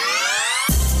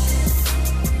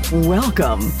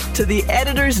Welcome to the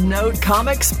Editor's Note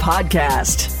Comics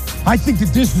Podcast. I think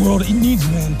that this world, it needs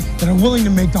men that are willing to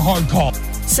make the hard call.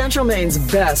 Central Maine's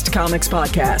best comics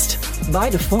podcast, by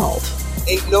default.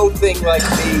 Ain't no thing like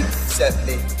me except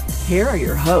me. Here are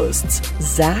your hosts,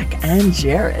 Zach and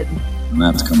Jared.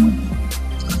 Maps come with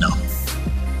me. No.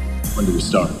 When do we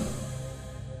start?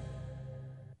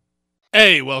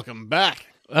 Hey, welcome back.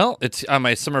 Well, it's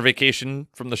my summer vacation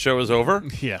from the show is over.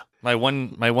 Yeah. My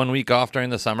one week off during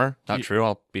the summer. Not true.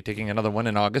 I'll be taking another one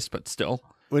in August, but still.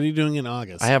 What are you doing in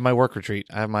August? I have my work retreat.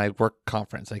 I have my work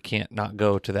conference. I can't not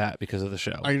go to that because of the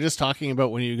show. Are you just talking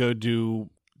about when you go do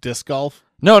disc golf?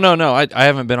 No. I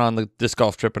haven't been on the disc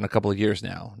golf trip in a couple of years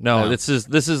now. No, this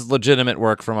is legitimate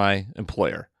work for my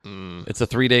employer. It's a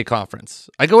 3-day conference.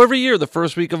 I go every year the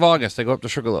first week of August. I go up to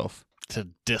Sugarloaf. To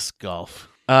disc golf.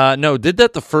 No, did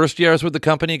that the first year I was with the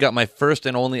company. Got my first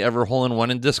and only ever hole-in-one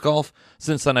in disc golf.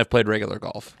 Since then, I've played regular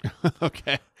golf.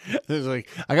 Okay. It's like,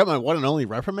 I got my one and only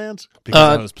reprimand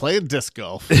because I was playing disc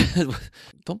golf.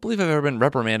 Don't believe I've ever been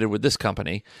reprimanded with this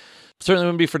company. Certainly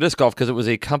wouldn't be for disc golf because it was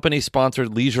a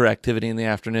company-sponsored leisure activity in the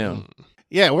afternoon.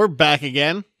 Yeah, we're back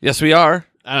again. Yes, we are.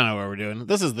 I don't know what we're doing.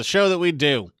 This is the show that we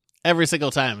do every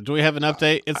single time. Do we have an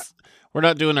update? We're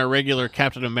not doing our regular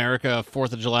Captain America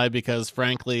 4th of July because,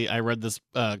 frankly, I read this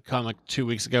comic 2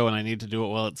 weeks ago and I need to do it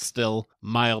while it's still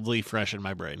mildly fresh in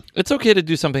my brain. It's okay to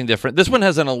do something different. This one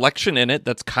has an election in it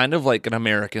that's kind of like an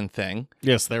American thing.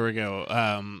 Yes, there we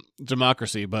go.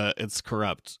 Democracy, but it's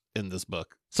corrupt in this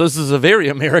book. So this is a very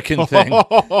American thing.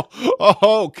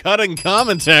 Cutting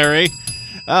commentary.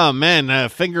 Oh, man,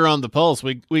 finger on the pulse.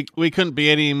 We couldn't be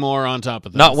any more on top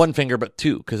of this. Not one finger, but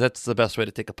two, because that's the best way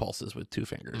to take a pulse is with 2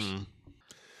 fingers.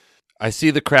 I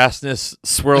see the crassness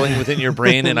swirling within your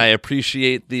brain, and I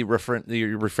appreciate the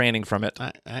refraining from it.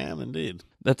 I am indeed.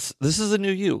 This is a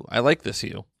new you. I like this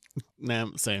you. Nah,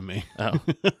 same me. Oh,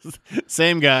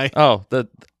 Same guy. oh,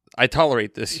 I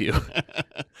tolerate this you.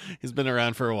 He's been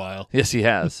around for a while. Yes, he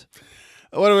has.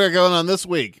 What are we going on this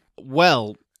week?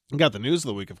 Well, we got the news of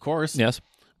the week, of course. Yes,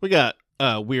 We got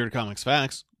Weird Comics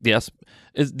Facts. yes.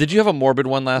 Did you have a morbid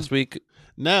one last week?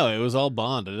 No, it was all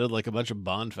Bond. I did like a bunch of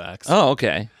Bond facts. Oh,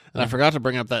 okay. And I forgot to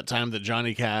bring up that time that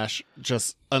Johnny Cash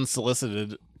just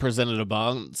unsolicited presented a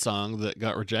Bond song that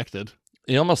got rejected.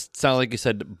 You almost sound like you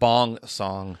said bong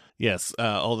song. Yes,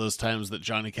 all those times that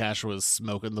Johnny Cash was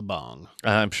smoking the bong.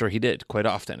 I'm sure he did quite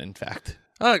often, in fact.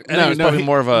 He's probably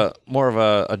more of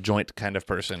a joint kind of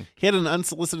person. He had an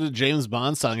unsolicited James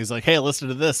Bond song. He's like, "Hey, listen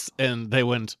to this," and they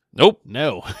went, Nope,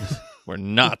 "No, we're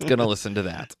not gonna listen to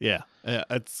that. yeah,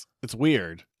 it's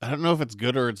weird. I don't know if it's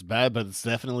good or it's bad, but it's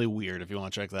definitely weird. If you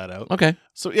want to check that out." Okay.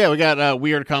 So yeah, we got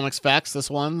Weird Comics Facts. This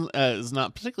one is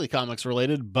not particularly comics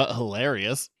related, but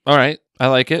hilarious. All right. I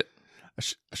like it.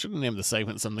 I should have named the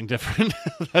segment something different.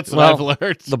 That's what Well, I've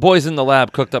learned. The boys in the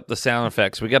lab cooked up the sound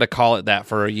effects. We got to call it that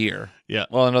for a year. Yeah.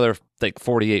 Well, another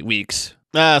 48 weeks.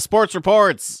 Sports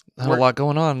reports. Not a lot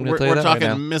going on. I'm gonna tell you We're that right talking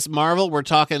now. Miss Marvel. We're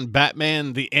talking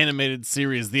Batman, the animated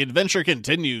series. The Adventure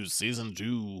Continues, Season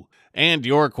 2. And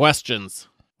your questions.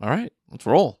 All right. Let's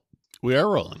roll. We are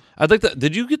rolling. I'd like to.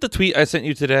 Did you get the tweet I sent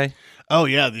you today? Oh,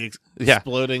 yeah, the Yeah.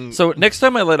 exploding. So next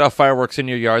time I let off fireworks in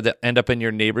your yard that end up in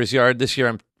your neighbor's yard this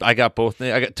year, I got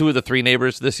 2 of the 3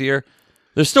 neighbors this year.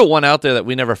 There's still one out there that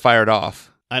we never fired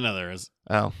off. I know there is.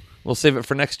 Oh, we'll save it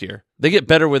for next year. They get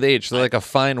better with age. They're like a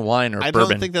fine wine or I bourbon.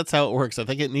 don't think that's how it works. I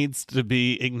think it needs to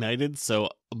be ignited so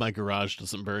my garage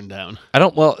doesn't burn down.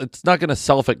 Well, it's not going to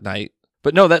self-ignite.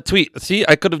 But no, that tweet. See,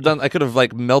 I could have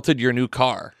like melted your new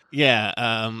car.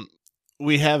 Yeah,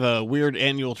 we have a weird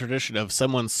annual tradition of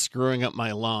someone screwing up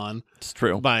my lawn. It's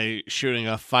true. By shooting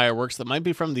off fireworks that might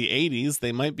be from the 80s,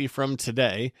 they might be from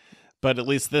today, but at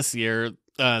least this year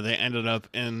they ended up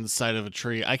inside of a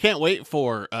tree. I can't wait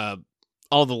for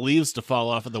all the leaves to fall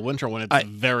off in the winter when it's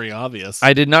very obvious.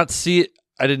 I did not see it.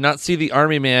 I did not see the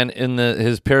army man in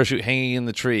his parachute hanging in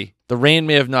the tree. The rain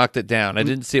may have knocked it down. I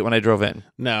didn't see it when I drove in.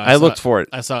 No, I looked for it.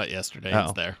 I saw it yesterday. Oh.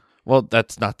 It's there. Well,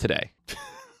 that's not today.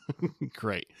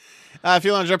 Great. If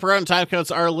you want to jump around, time codes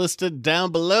are listed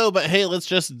down below. But hey, let's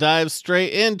just dive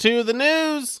straight into the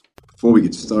news. Before we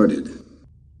get started,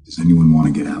 does anyone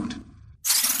want to get out?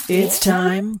 It's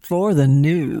time for the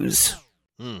news.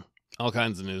 All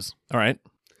kinds of news. All right.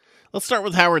 Let's start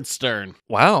with Howard Stern.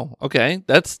 Wow. Okay.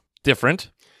 That's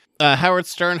different. Howard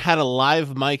Stern had a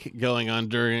live mic going on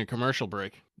during a commercial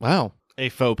break. Wow. A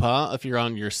faux pas if you're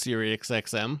on your Sirius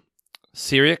XM.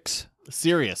 Sirius?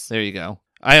 Sirius. There you go.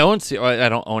 I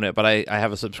don't own it, but I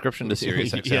have a subscription to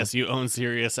Sirius XM. Yes, you own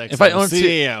Sirius XM. If I own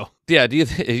CEO. Yeah, do you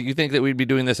think that we'd be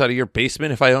doing this out of your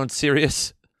basement if I owned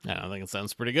Sirius? I don't think it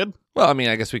sounds pretty good. Well, I mean,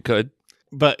 I guess we could.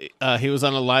 But he was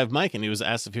on a live mic, and he was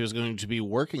asked if he was going to be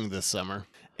working this summer.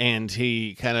 And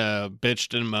he kind of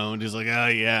bitched and moaned. He's like, oh,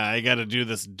 yeah, I got to do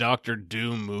this Doctor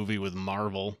Doom movie with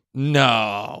Marvel.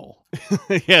 No.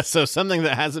 Yeah, so something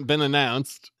that hasn't been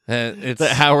announced It's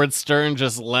that Howard Stern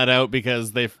just let out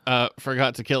because they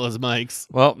forgot to kill his mics.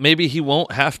 Well, maybe he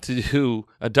won't have to do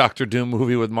a Doctor Doom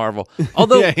movie with Marvel.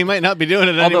 Although yeah, he might not be doing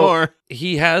it anymore.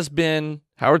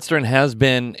 Howard Stern has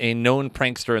been a known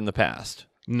prankster in the past.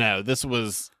 No,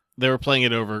 they were playing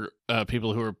it over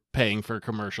people who were paying for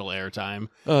commercial airtime.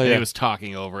 Oh, and yeah. he was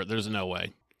talking over it. There's no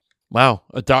way. Wow.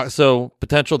 So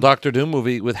potential Doctor Doom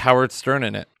movie with Howard Stern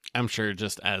in it. I'm sure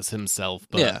just as himself.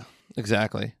 But, Yeah,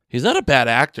 exactly. He's not a bad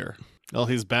actor. well,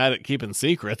 he's bad at keeping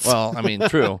secrets. Well, I mean,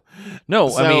 true. No,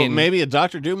 so I mean, maybe a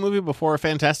Doctor Doom movie before a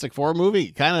Fantastic Four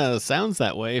movie kind of sounds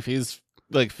that way if he's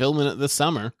like filming it this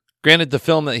summer. granted, the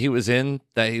film that he was in,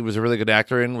 that he was a really good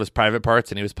actor in, was Private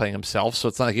Parts, and he was playing himself, so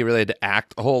it's not like he really had to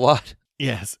act a whole lot.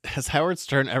 Yes. Has Howard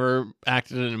Stern ever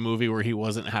acted in a movie where he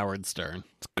wasn't Howard Stern?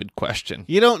 It's a good question.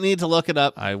 You don't need to look it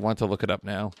up. I want to look it up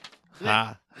now.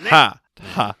 Ha. Ha.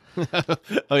 Ha.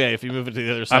 Oh, yeah, if you move it to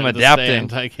the other side I'm of the adapting.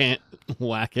 stand, I can't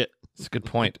whack it. That's a good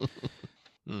point.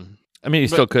 I mean, he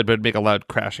still could, but it'd make a loud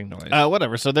crashing noise.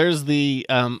 Whatever. So there's the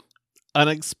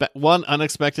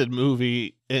unexpected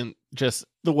movie in just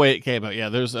the way it came out. Yeah,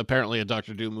 there's apparently a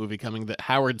Doctor Doom movie coming that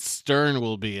Howard Stern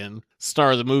will be in.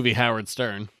 Star of the movie Howard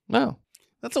Stern. No.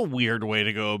 That's a weird way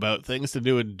to go about things, to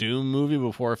do a Doom movie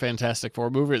before a Fantastic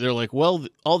Four movie. They're like, well,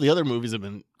 all the other movies have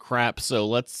been crap, so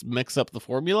let's mix up the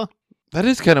formula. That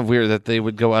is kind of weird that they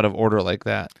would go out of order like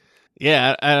that.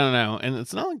 Yeah, I don't know. And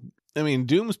it's not like, I mean,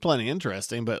 Doom's plenty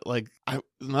interesting, but like, I'm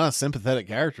not a sympathetic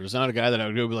character. It's not a guy that I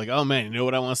would go be like, oh man, you know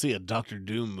what? I want to see a Doctor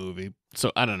Doom movie.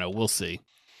 So I don't know. We'll see.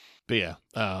 But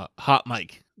yeah, hot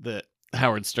mic that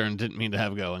Howard Stern didn't mean to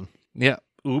have going. Yeah.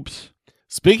 Oops.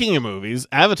 Speaking of movies,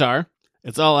 Avatar.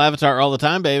 It's all Avatar all the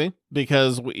time, baby,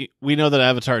 because we know that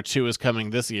Avatar 2 is coming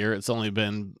this year. It's only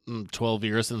been 12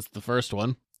 years since the first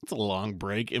one. It's a long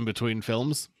break in between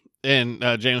films. And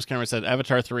James Cameron said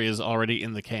Avatar 3 is already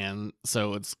in the can,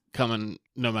 so it's coming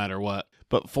no matter what.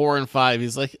 But 4 and 5,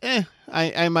 he's like,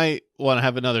 I might want to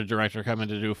have another director come in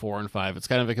to do 4 and 5. It's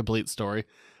kind of a complete story.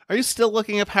 Are you still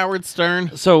looking up Howard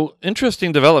Stern? So,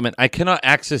 interesting development. I cannot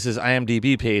access his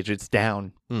IMDb page. It's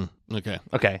down. Okay.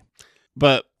 Okay.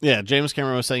 But yeah, James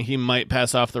Cameron was saying he might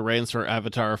pass off the reins for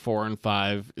Avatar 4 and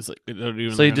 5. It's like,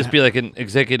 So he'd just be like an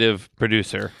executive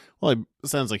producer. Well, it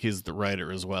sounds like he's the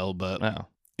writer as well, but Oh.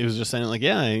 he was just saying like,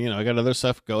 yeah, I got other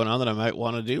stuff going on that I might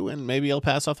want to do, and maybe I'll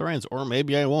pass off the reins, or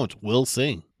maybe I won't. We'll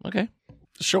see. Okay.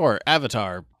 Sure,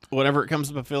 Avatar. Whenever it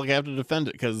comes up, I feel like I have to defend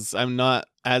it because I'm not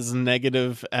as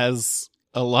negative as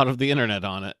a lot of the internet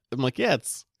on it. I'm like, yeah,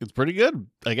 it's pretty good,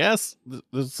 I guess.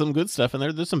 There's some good stuff in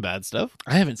there. There's some bad stuff.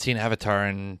 I haven't seen Avatar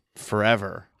in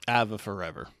forever. Ava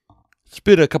forever. It's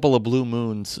been a couple of blue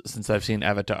moons since I've seen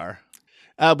Avatar.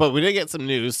 But we did get some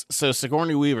news. So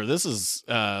Sigourney Weaver, this is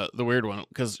the weird one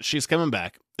because she's coming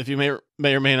back. If you may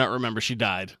or may not remember, she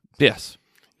died. Yes.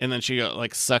 And then she got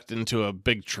like sucked into a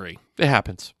big tree. It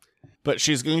happens. But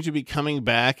she's going to be coming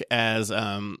back as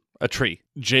A tree.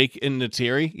 Jake and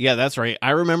Neytiri. Yeah, that's right. I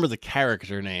remember the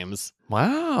character names.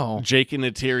 Wow. Jake and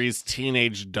Neytiri's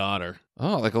teenage daughter.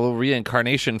 Oh, like a little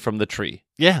reincarnation from the tree.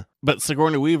 Yeah, but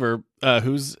Sigourney Weaver,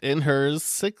 who's in her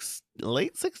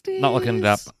late 60s? Not looking it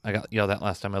up. I got yelled at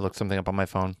last time I looked something up on my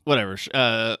phone. Whatever.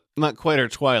 Not quite her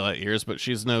twilight years, but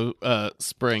she's no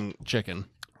spring chicken.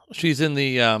 She's in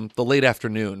the late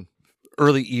afternoon,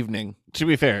 early evening. To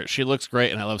be fair, she looks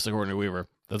great, and I love Sigourney Weaver.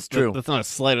 That's true. That's not a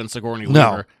slight on Sigourney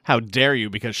No. Weaver. How dare you,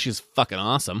 because she's fucking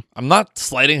awesome. I'm not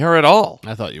slighting her at all.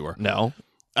 I thought you were. No.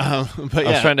 But I was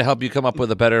yeah, trying to help you come up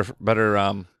with a better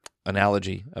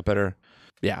analogy.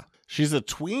 Yeah. she's a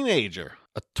tweenager.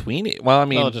 A tweenie? Well, I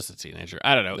mean, Well, just a teenager.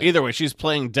 I don't know. Either way, she's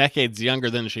playing decades younger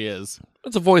than she is.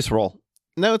 it's a voice role.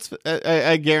 No,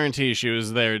 I guarantee she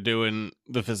was there doing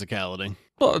the physicality.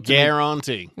 Well,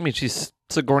 Guarantee. I mean, she's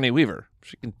Sigourney Weaver.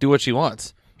 She can do what she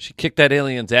wants. She kicked that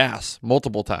alien's ass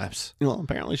multiple times. Well,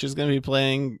 apparently she's going to be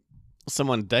playing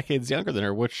someone decades younger than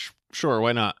her, which, sure,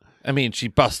 why not? I mean, she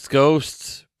busts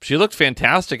ghosts. She looked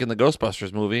fantastic in the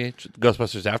Ghostbusters movie,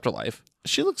 Ghostbusters Afterlife.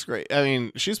 She looks great. I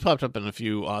mean, she's popped up in a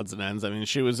few odds and ends. I mean,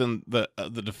 she was in the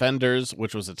Defenders,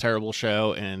 which was a terrible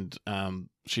show, and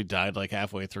she died like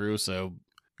halfway through, so,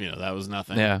 that was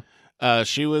nothing. Yeah.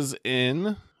 She was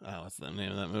in... what's the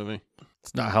name of that movie?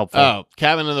 It's not helpful. Oh,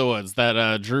 Cabin in the Woods,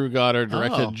 that Drew Goddard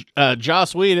directed.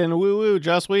 Joss Whedon,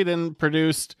 Joss Whedon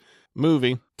produced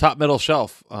movie. Top middle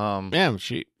shelf. Yeah,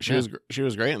 she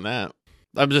was great in that.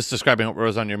 I'm just describing what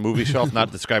was on your movie shelf,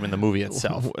 not describing the movie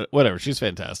itself. Whatever. She's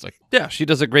fantastic. Yeah, she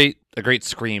does a great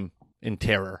scream in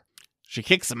terror. She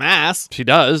kicks some ass. She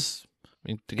does. I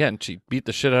mean, again, she beat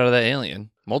the shit out of that alien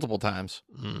multiple times.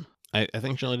 I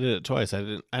think she only did it twice.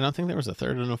 I don't think there was a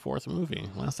third and a fourth movie.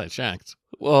 Last I checked.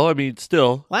 Well, I mean,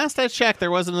 still. Last I checked,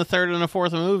 there wasn't a third and a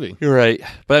fourth movie. You're right.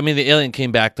 But I mean, the alien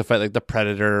came back to fight like the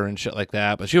Predator and shit like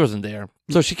that, but she wasn't there.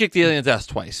 So she kicked the alien's ass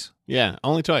twice. Yeah,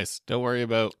 only twice. Don't worry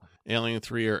about Alien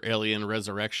 3 or Alien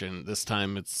Resurrection. This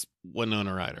time it's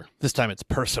Winona Ryder. This time it's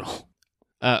personal.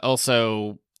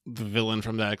 Also, the villain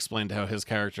from that explained how his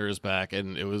character is back,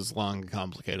 and it was long and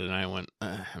complicated, and I went,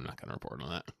 I'm not going to report on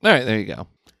that. All right, there you go.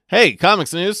 Hey,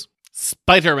 comics news.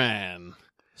 Spider-Man.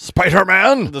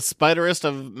 Spider-Man? The spiderest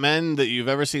of men that you've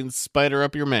ever seen spider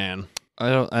up your man.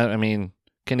 I mean,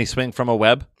 can he swing from a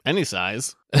web? Any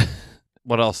size.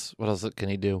 What else can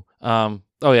he do?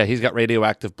 Oh yeah, he's got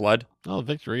radioactive blood. Oh,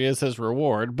 victory is his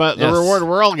reward, but the Yes. reward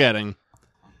we're all getting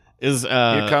is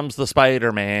Here comes the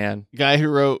Spider-Man. guy who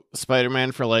wrote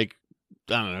Spider-Man for like,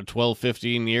 I don't know, 12,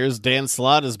 15 years. Dan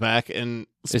Slott is back, and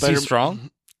Is he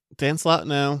strong? Dan Slott,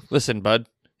 no. Listen, bud,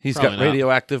 he's Probably got not.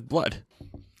 radioactive blood.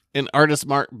 And artist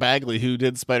Mark Bagley, who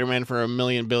did Spider-Man for a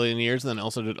million billion years, and then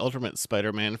also did Ultimate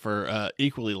Spider-Man for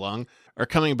equally long, are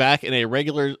coming back in a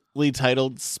regularly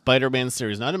titled Spider-Man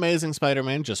series. Not Amazing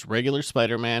Spider-Man, just regular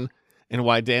Spider-Man. And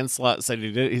why Dan Slott said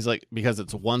he did it, he's like, because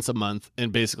it's once a month,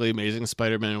 and basically Amazing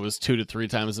Spider-Man was 2 to 3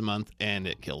 times a month, and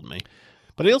it killed me.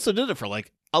 But he also did it for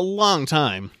like a long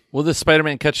time. Will this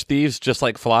Spider-Man catch thieves just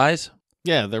like flies?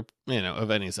 Yeah, they're,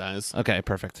 of any size. Okay,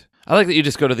 perfect. I like that you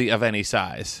just go to the of any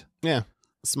size. Yeah.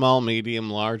 Small, medium,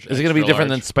 large. Is it going to be extra different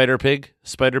than large. Spider-Pig?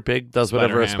 Spider-Pig does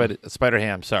whatever Spider-Ham.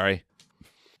 Spider-Ham, sorry.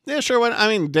 Yeah, sure. I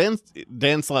mean, Dan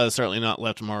Slott has certainly not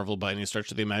left Marvel by any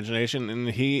stretch of the imagination, and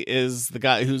he is the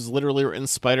guy who's literally written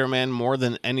Spider-Man more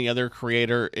than any other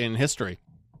creator in history.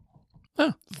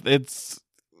 Huh. It's,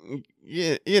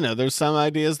 there's some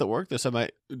ideas that work, there's some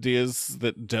ideas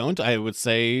that don't. I would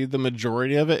say the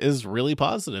majority of it is really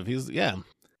positive.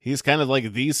 He's kind of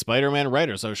like the Spider-Man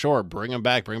writer, so sure, bring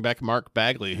back Mark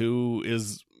Bagley, who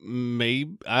is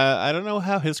I don't know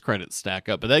how his credits stack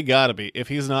up, but they gotta be, if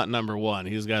he's not number one,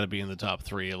 he's gotta be in the top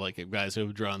 3 of like guys who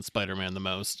have drawn Spider-Man the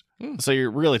most. So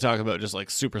you're really talking about just like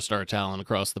superstar talent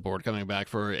across the board coming back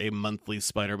for a monthly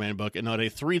Spider-Man book and not a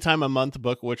 3-time-a-month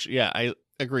book, which I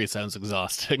agree sounds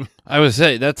exhausting. I would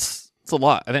say that's a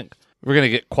lot. I think we're going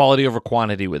to get quality over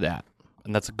quantity with that,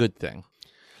 and that's a good thing.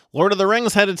 Lord of the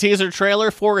Rings had a teaser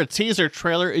trailer for a teaser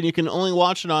trailer, and you can only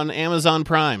watch it on Amazon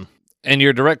Prime. And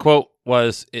your direct quote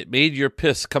was, "It made your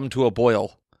piss come to a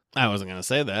boil." I wasn't going to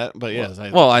say that, but yes.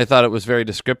 I thought it was very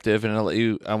descriptive,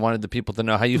 and I wanted the people to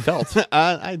know how you felt.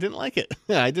 I didn't like it.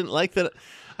 I didn't like that.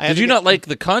 Did you not like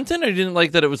the content, or you didn't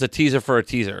like that it was a teaser for a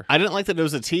teaser? I didn't like that it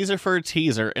was a teaser for a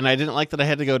teaser, and I didn't like that I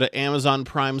had to go to Amazon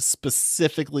Prime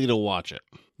specifically to watch it.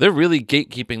 They're really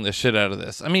gatekeeping the shit out of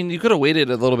this. I mean, you could have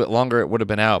waited a little bit longer; it would have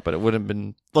been out, but it would have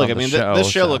been. Look, on I mean, the show, this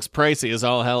show so. looks pricey as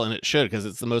all hell, and it should because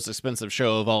it's the most expensive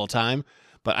show of all time.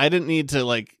 But I didn't need to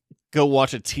like go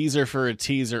watch a teaser for a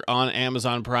teaser on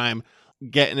Amazon Prime,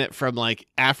 getting it from like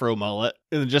Afro Mullet,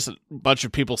 and just a bunch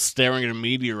of people staring at a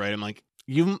meteorite. I'm like,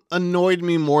 you've annoyed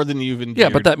me more than you've endeared. Yeah,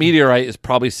 but that meteorite is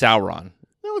probably Sauron.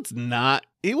 No, it's not.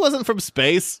 He wasn't from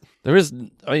space.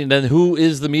 Then who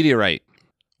is the meteorite?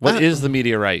 What is the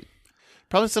meteorite?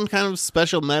 Probably some kind of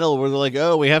special metal where they're like,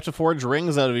 oh, we have to forge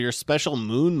rings out of your special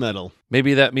moon metal.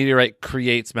 Maybe that meteorite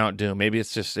creates Mount Doom. Maybe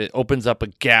it's just, it opens up a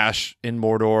gash in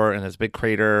Mordor and there's a big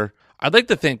crater. I'd like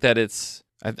to think that it's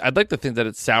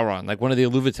Sauron, like one of the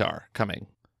Iluvatar coming.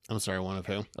 I'm sorry, one of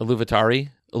who?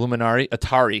 Illuminari?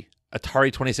 Atari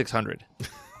 2600.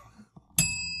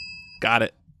 Got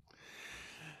it.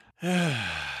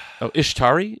 Oh,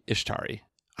 Ishtari?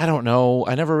 I don't know.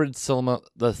 I never read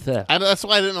That's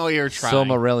why I didn't know you were trying.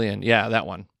 Silmarillion. Yeah, that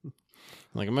one.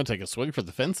 Like, I'm going to take a swing for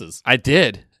the fences. I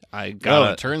did. I got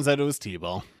it. It turns out it was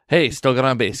T-ball. Hey, still got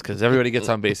on base because everybody gets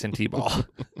on base in T-ball.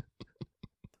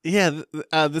 Yeah,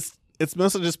 it's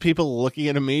mostly just people looking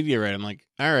at a meteorite. I'm like,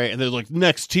 all right. And they're like,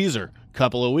 next teaser,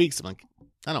 couple of weeks. I'm like,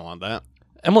 I don't want that.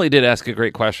 Emily did ask a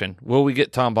great question. Will we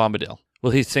get Tom Bombadil?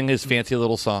 Will he sing his fancy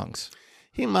little songs?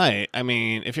 He might. I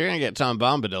mean, if you're going to get Tom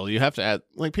Bombadil, you have to add,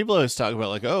 like, people always talk about,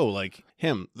 like, oh, like,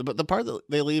 him. But the part that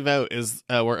they leave out is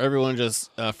where everyone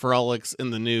just frolics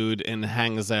in the nude and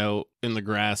hangs out in the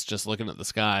grass just looking at the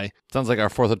sky. Sounds like our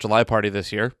 4th of July party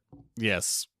this year.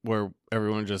 Yes, where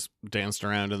everyone just danced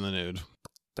around in the nude.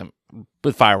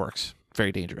 With fireworks.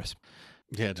 Very dangerous.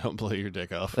 Yeah, don't blow your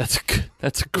dick off. That's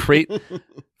a great...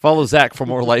 Follow Zach for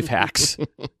more life hacks.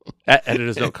 At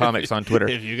Editors Note Comics on Twitter.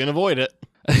 If you can avoid it.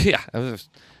 Yeah.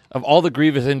 Of all the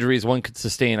grievous injuries one could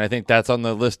sustain, I think that's on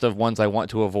the list of ones I want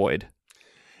to avoid.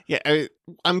 Yeah,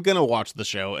 I'm going to watch the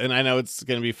show, and I know it's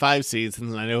going to be 5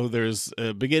 seasons, and I know there's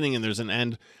a beginning and there's an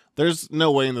end. There's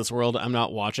no way in this world I'm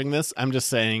not watching this. I'm just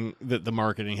saying that the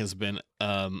marketing has been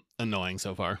annoying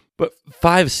so far. But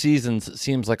 5 seasons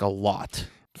seems like a lot.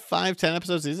 5, 10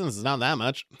 episode seasons is not that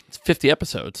much. It's 50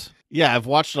 episodes. Yeah, I've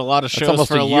watched a lot of shows That's almost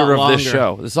for a a year lot of longer. this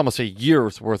show. This is almost a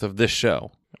year's worth of this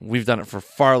show. We've done it for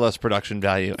far less production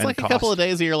value It's and like cost. a couple of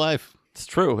days of your life. It's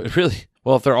true. It really.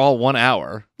 Well, if they're all 1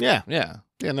 hour. Yeah. Yeah.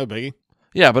 Yeah, no biggie.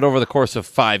 Yeah, but over the course of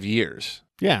 5 years.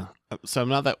 Yeah. So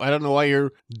I don't know why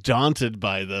you're daunted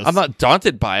by this. I'm not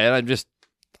daunted by it.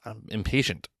 I'm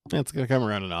impatient. Yeah, it's going to come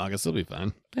around in August. It'll be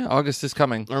fine. Yeah, August is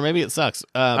coming. Or maybe it sucks.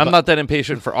 I'm not that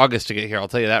impatient for August to get here. I'll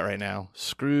tell you that right now.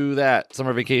 Screw that.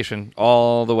 Summer vacation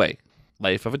all the way.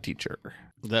 Life of a teacher.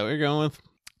 Is that what you're going with?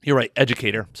 You're right.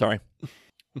 Educator. Sorry.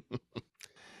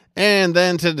 And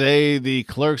then today, the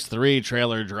Clerks 3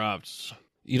 trailer dropped.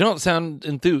 You don't sound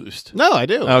enthused. No, I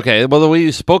do. Okay. Well, the way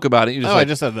you spoke about it, you just I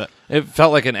just said that. it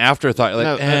felt like an afterthought.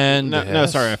 Like, No,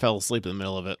 sorry, I fell asleep in the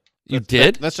middle of it. You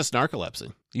did? That's just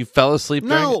narcolepsy. You fell asleep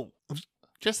during it? No,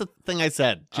 just the thing I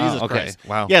said. Jesus okay. Christ.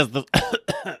 Wow. Yes,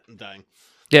 I'm dying.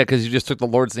 Yeah, because you just took the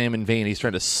Lord's name in vain. He's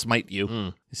trying to smite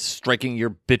you. He's striking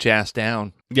your bitch ass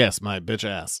down. Yes, my bitch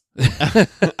ass.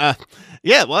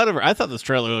 Yeah, whatever. I thought this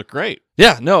trailer looked great.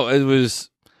 Yeah, no, it was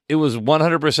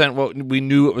 100% what we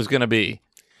knew it was going to be.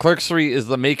 Clerks 3 is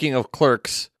the making of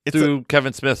Clerks through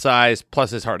Kevin Smith's eyes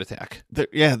plus his heart attack.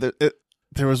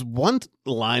 There was one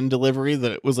line delivery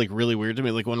that was like really weird to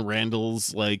me. Like when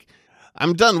Randall's like,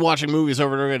 I'm done watching movies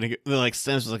over and over again. And like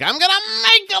Sten's was like, I'm going to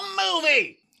make a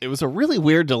movie. It was a really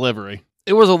weird delivery.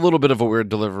 It was a little bit of a weird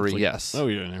delivery, Like, yes. Oh,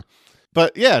 you're in there.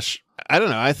 But yeah, I don't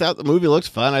know. I thought the movie looked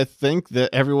fun. I think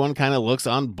that everyone kind of looks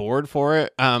on board for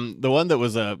it. The one that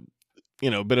was a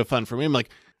bit of fun for me, I'm like,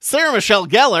 Sarah Michelle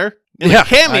Gellar in a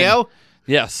cameo.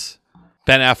 Yes.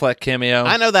 Ben Affleck cameo.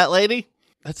 I know that lady.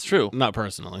 That's true. Not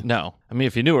personally. No. I mean,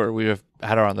 if you knew her, we would have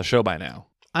had her on the show by now.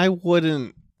 I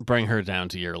wouldn't bring her down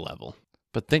to your level.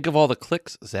 But think of all the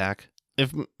clicks, Zach.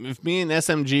 If me and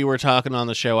SMG were talking on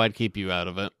the show, I'd keep you out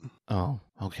of it. Oh,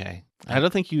 okay. I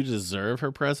don't think you deserve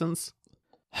her presence.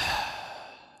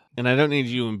 And I don't need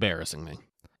you embarrassing me.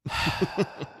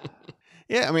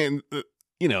 Yeah, I mean,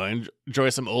 enjoy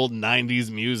some old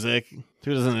 90s music.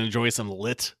 Who doesn't enjoy some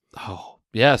Lit? Oh,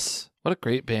 yes. What a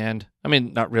great band. I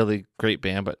mean, not really great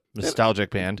band, but nostalgic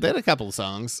band. They had a couple of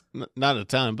songs. Not a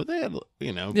ton, but they had,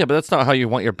 Yeah, but that's not how you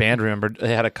want your band remembered.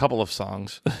 They had a couple of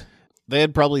songs. They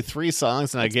had probably 3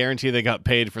 songs, and I guarantee they got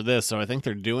paid for this, so I think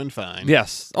they're doing fine.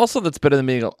 Yes. Also, that's better than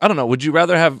being, I don't know, would you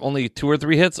rather have only 2 or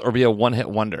 3 hits or be a one-hit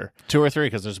wonder? 2 or 3,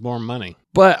 because there's more money.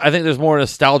 But I think there's more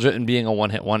nostalgia in being a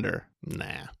one-hit wonder.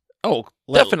 Nah. Oh,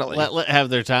 definitely. Let have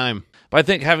their time. But I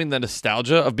think having the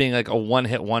nostalgia of being like a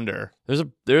one-hit wonder,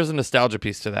 there's a nostalgia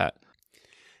piece to that.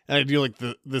 And I do like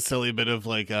the silly bit of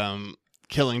like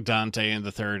killing Dante in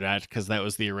the 3rd act, because that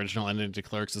was the original ending to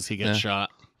Clerks as he gets shot.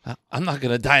 I'm not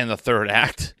going to die in the 3rd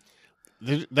act.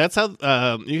 That's how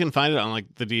you can find it on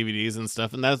like the DVDs and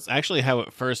stuff, and that's actually how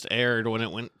it first aired when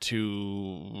it went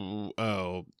to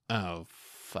the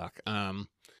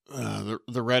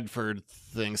Redford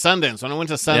thing, Sundance. When it went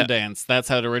to Sundance, that's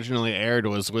how it originally aired,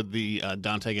 was with the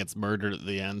Dante gets murdered at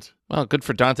the end. Well, good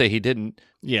for Dante, he didn't.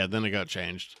 Yeah, then it got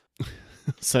changed.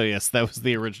 So yes, that was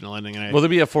the original ending. Will there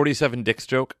be a 47 dicks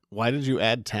joke? Why did you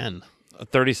add 10?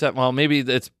 37. Well, maybe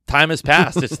time has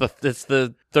passed. It's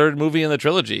the 3rd movie in the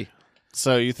trilogy.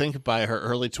 So you think by her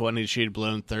early 20s, she'd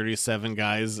blown 37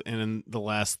 guys, and in the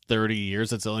last 30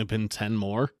 years, it's only been 10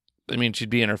 more? I mean, she'd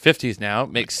be in her 50s now.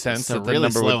 It makes sense. So that the really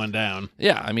number slowing down.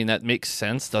 Yeah, I mean, that makes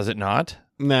sense, does it not?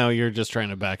 No, you're just trying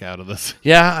to back out of this.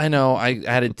 Yeah, I know. I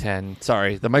added 10.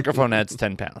 Sorry. The microphone adds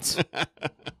 10 pounds.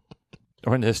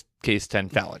 Or in this case, 10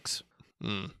 phallics.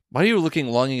 Why are you looking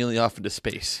longingly off into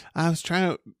space? I was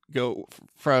trying to go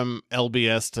from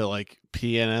LBS to like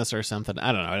PNS or something.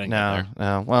 I don't know. I didn't get there.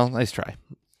 No. Well, nice try.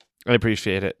 I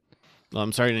appreciate it. Well,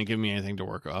 I'm sorry you didn't give me anything to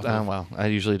work off. Well, I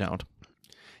usually don't.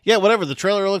 Yeah, whatever. The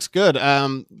trailer looks good.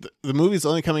 The movie's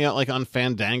only coming out like on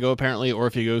Fandango apparently, or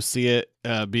if you go see it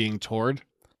being toured.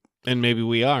 And maybe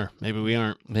we are. Maybe we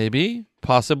aren't. Maybe.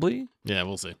 Possibly. Yeah,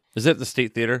 we'll see. Is it at the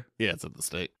State Theater? Yeah, it's at the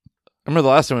State. I remember the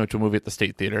last time we went to a movie at the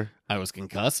State Theater. I was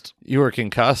concussed. You were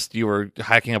concussed. You were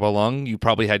hacking up a lung. You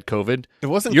probably had COVID. It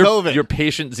wasn't COVID. You're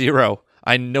patient 0.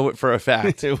 I know it for a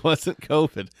fact. It wasn't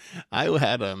COVID. I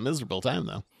had a miserable time,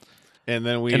 though. And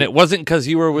it wasn't because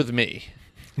you were with me.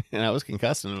 And I was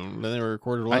concussed, and then they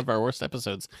recorded one of our worst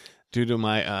episodes due to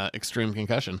my extreme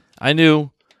concussion. I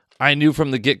knew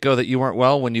from the get-go that you weren't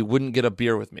well when you wouldn't get a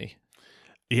beer with me.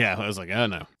 Yeah, I was like, oh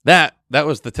no. That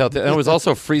was the telltale. And it was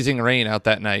also freezing rain out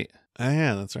that night. Oh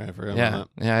yeah, that's right. I forgot Yeah, about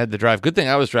that. yeah. I had to drive. Good thing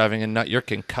I was driving and not your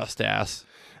concussed ass.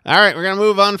 All right, we're gonna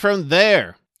move on from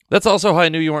there That's also how I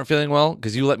knew you weren't feeling well,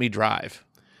 because you let me drive.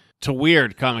 to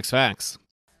weird comics facts.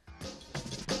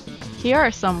 Here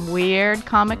are some weird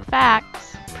comic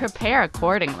facts. Prepare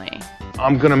accordingly.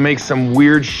 I'm gonna make some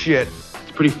weird shit.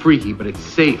 It's pretty freaky, but it's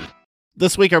safe.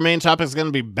 This week, our main topic is going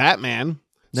to be Batman.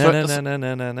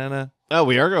 No. Oh,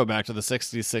 we are going back to the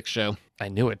 66 show. I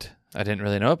knew it. I didn't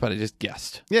really know it, but I just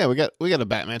guessed. Yeah, we got a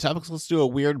Batman topic, so let's do a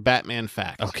weird Batman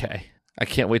fact. Okay. I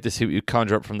can't wait to see what you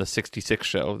conjure up from the 66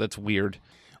 show. That's weird.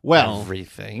 Well,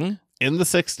 Everything. in the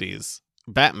 60s,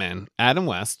 Batman, Adam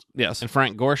West, Yes. and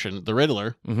Frank Gorshin, the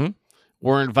Riddler, Mm-hmm.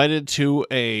 were invited to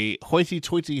a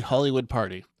hoity-toity Hollywood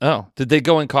party. Oh, did they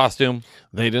go in costume?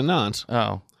 They did not.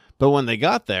 Oh. But when they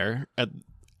got there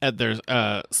at their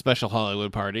special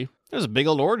Hollywood party, there's a big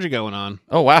old orgy going on.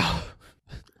 Oh, wow.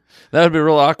 That would be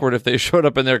real awkward if they showed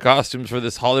up in their costumes for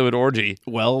this Hollywood orgy.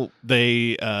 Well,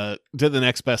 they did the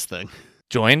next best thing.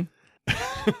 Join?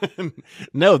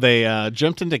 No, they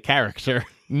jumped into character.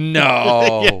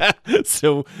 No. Yeah.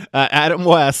 So Adam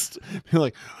West,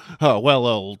 like, oh, well,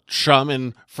 old chum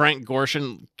and Frank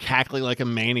Gorshin, cackling like a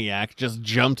maniac, just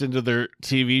jumped into their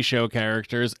TV show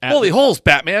characters. Holy holes,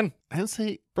 Batman. I didn't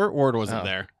say Burt Ward wasn't Oh.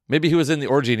 there. Maybe he was in the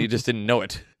orgy and he just didn't know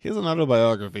it. He has an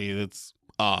autobiography that's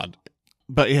odd.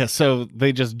 But yeah, so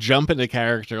they just jump into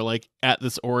character like at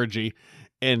this orgy,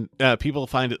 and people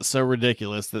find it so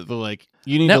ridiculous that they're like,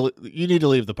 you need to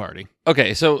leave the party.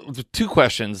 Okay, so two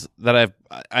questions that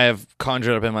I have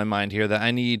conjured up in my mind here that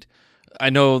I need. I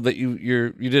know that you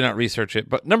did not research it,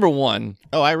 but number one.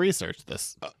 Oh, I researched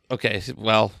this. Okay,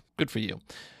 well, good for you.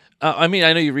 I mean,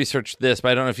 I know you researched this,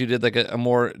 but I don't know if you did like a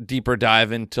more deeper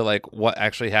dive into like what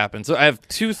actually happened. So I have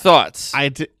two thoughts. I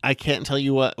can't tell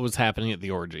you what was happening at the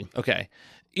orgy. Okay,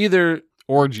 either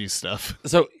Orgy stuff.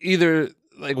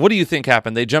 like, what do you think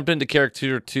happened? They jumped into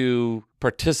character to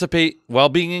participate while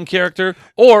being in character,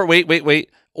 or wait,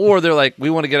 or they're like, we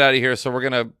want to get out of here, so we're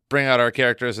gonna bring out our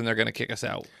characters and they're gonna kick us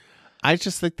out. I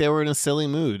just think they were in a silly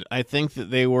mood. I think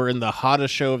that they were in the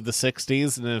hottest show of the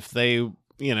 60s, and if they,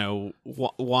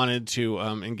 wanted to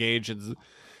engage in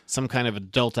some kind of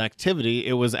adult activity,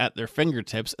 it was at their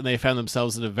fingertips, and they found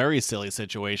themselves in a very silly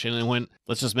situation and went,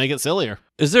 let's just make it sillier.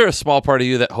 Is there a small part of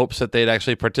you that hopes that they'd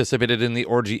actually participated in the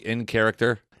orgy in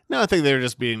character? No, I think they were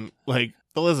just being like,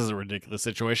 well, this is a ridiculous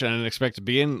situation I didn't expect to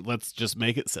be in. Let's just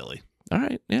make it silly. All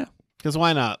right, yeah. Because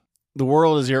why not? The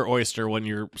world is your oyster when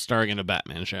you're starring in a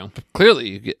Batman show. Clearly,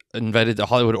 you get invited to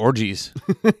Hollywood orgies.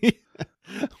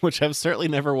 Which I've certainly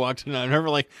never walked in on. I'm never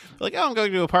like, oh, I'm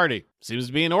going to a party. Seems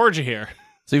to be an orgy here.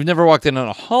 So you've never walked in on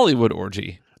a Hollywood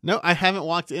orgy? No, I haven't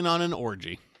walked in on an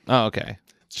orgy. Oh, okay.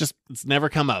 It's never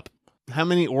come up. How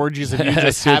many orgies have you I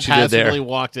just see what you did there. haphazardly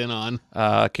walked in on?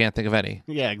 Can't think of any.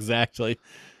 Yeah, exactly.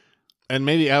 And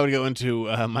maybe I would go into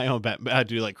my own I'd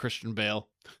do like Christian Bale.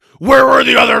 Where were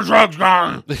the other drugs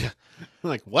gone? I'm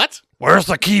like, what? Where's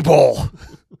the key bowl?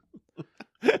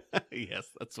 Yes,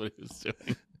 that's what he was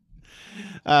doing.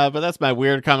 But that's my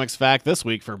weird comics fact this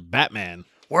week for Batman.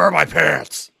 Where are my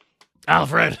pants?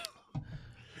 Alfred,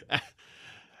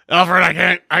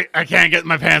 I can't get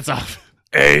my pants off.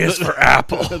 A is for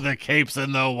apple. The cape's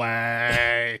in the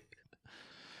way.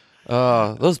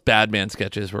 Those Batman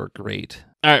sketches were great.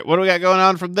 All right, what do we got going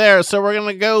on from there? So we're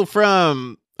going to go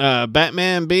from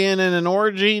Batman being in an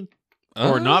orgy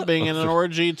or not being in an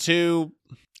orgy to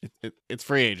it's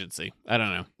free agency. I don't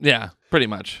know. Yeah, pretty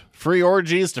much. Free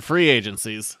orgies to free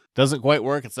agencies. Doesn't quite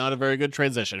work. It's not a very good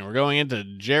transition. We're going into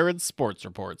Jared's sports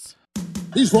reports.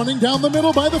 He's running down the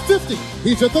middle by the 50.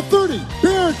 He's at the 30.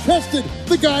 Bare-chested.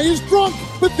 The guy is drunk,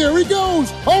 but there he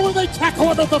goes. Oh, and they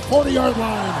tackle him at the 40-yard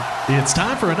line. It's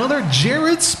time for another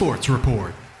Jared Sports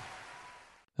Report.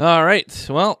 All right.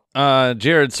 Well,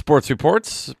 Jared Sports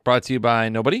Reports brought to you by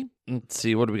nobody. Let's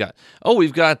see. What do we got? Oh,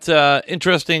 we've got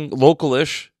interesting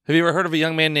local-ish. Have you ever heard of a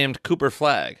young man named Cooper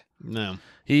Flagg? No.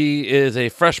 He is a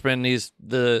freshman. He's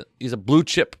a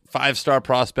blue-chip 5-star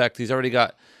prospect. He's already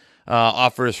got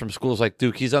offers from schools like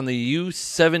Duke. He's on the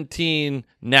U17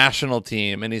 national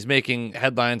team, and he's making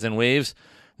headlines and waves.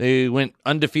 They went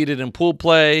undefeated in pool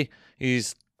play.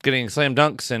 He's getting slam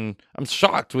dunks, and I'm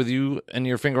shocked with you and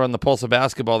your finger on the pulse of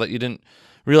basketball that you didn't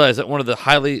realize that one of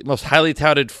the most highly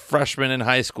touted freshmen in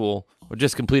high school, or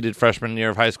just completed freshman year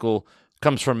of high school,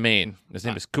 comes from Maine. His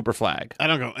name is Cooper Flagg. I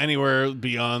don't go anywhere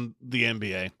beyond the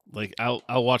NBA. Like I'll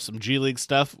watch some G League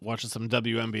stuff, watch some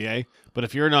WNBA, but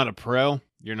if you're not a pro,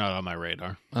 you're not on my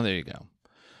radar. Oh, there you go.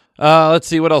 Let's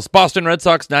see what else. Boston Red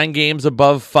Sox 9 games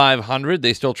above 500.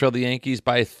 They still trail the Yankees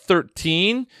by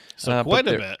 13. So quite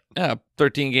a bit. Yeah,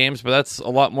 13 games, but that's a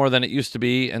lot more than it used to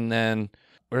be. And then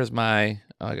where's my?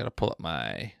 I got to pull up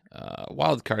my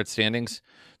wild card standings.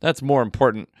 That's more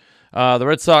important. The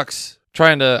Red Sox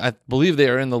trying to. I believe they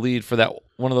are in the lead for that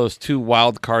one of those 2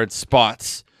 wild card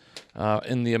spots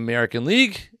in the American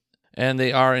League, and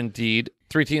they are indeed.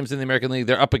 3 teams in the American League.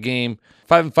 They're up a game,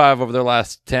 5-5 over their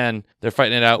last 10. They're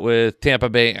fighting it out with Tampa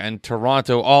Bay and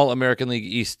Toronto, all American League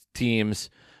East teams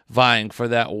vying for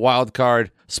that wild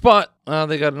card spot.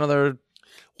 They got another.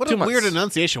 What 2 a months. weird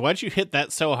enunciation. Why'd you hit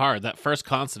that so hard? That first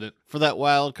consonant for that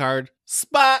wild card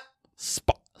spot.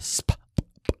 Spot.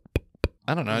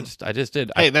 I don't know. I just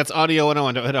did. Hey, that's audio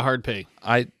 101. Don't hit a hard P.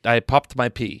 I popped my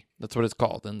P. That's what it's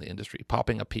called in the industry.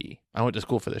 Popping a P. I went to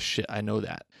school for this shit. I know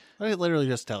that. I did literally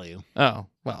just tell you. Oh,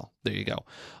 well, there you go.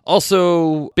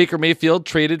 Also, Baker Mayfield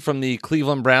traded from the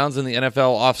Cleveland Browns in the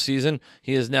NFL offseason.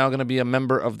 He is now going to be a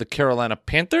member of the Carolina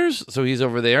Panthers, so he's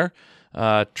over there,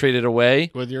 traded away.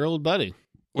 With your old buddy.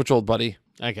 Which old buddy?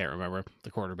 I can't remember.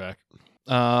 The quarterback.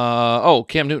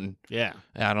 Cam Newton. Yeah.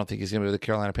 I don't think he's going to be with the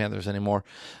Carolina Panthers anymore.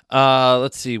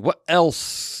 Let's see. What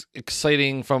else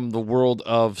exciting from the world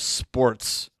of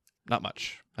sports? Not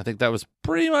much. I think that was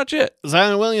pretty much it.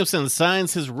 Zion Williamson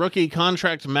signs his rookie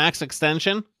contract max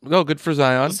extension. Oh, good for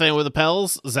Zion. Same with the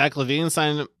Pels. Zach LaVine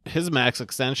signed his max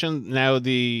extension. Now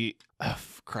I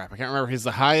can't remember if he's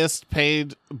the highest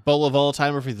paid Bull of all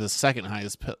time or if he's the second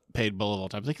highest paid Bull of all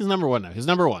time. I think he's number 1 now. He's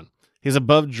number 1. He's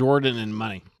above Jordan in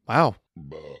money. Wow.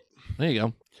 There you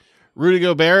go. Rudy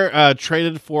Gobert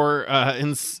traded for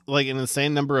an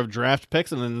insane number of draft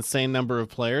picks and an insane number of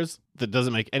players. That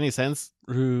doesn't make any sense.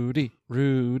 Rudy.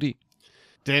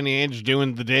 Danny Ainge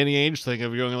doing the Danny Ainge thing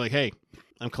of going like, hey,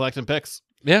 I'm collecting picks.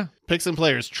 Yeah. Picks and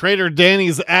players. Trader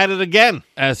Danny's at it again.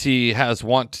 As he has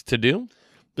want to do.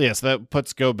 Yes, that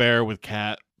puts Gobert with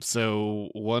Cat. So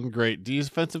 1 great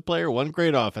defensive player, 1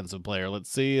 great offensive player.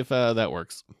 Let's see if that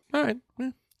works. All right.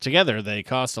 Yeah. Together, they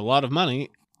cost a lot of money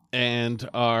and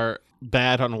are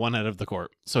bad on one end of the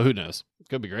court. So who knows?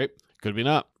 Could be great. Could be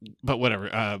not. But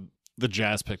whatever. The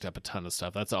Jazz picked up a ton of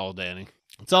stuff. That's all Danny.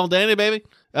 It's all Danny, baby.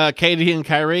 KD and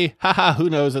Kyrie. Haha, who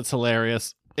knows? It's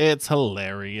hilarious. It's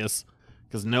hilarious.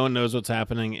 Because no one knows what's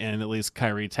happening, and at least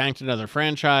Kyrie tanked another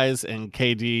franchise, and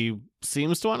KD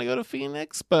seems to want to go to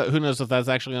Phoenix, but who knows if that's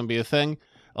actually going to be a thing.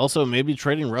 Also, maybe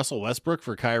trading Russell Westbrook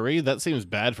for Kyrie. That seems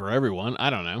bad for everyone. I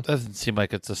don't know. Doesn't seem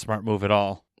like it's a smart move at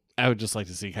all. I would just like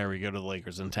to see Kyrie go to the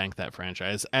Lakers and tank that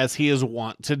franchise, as he is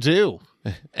wont to do.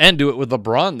 And do it with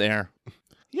LeBron there.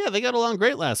 Yeah, they got along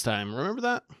great last time. Remember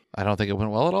that? I don't think it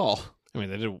went well at all. I mean,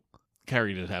 they did.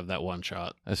 Kyrie did have that one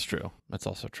shot. That's true. That's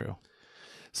also true.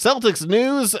 Celtics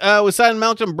news. We signed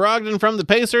Malcolm Brogdon from the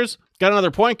Pacers. Got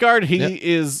another point guard.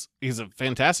 He's a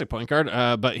fantastic point guard,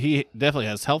 but he definitely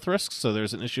has health risks, so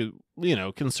there's an issue,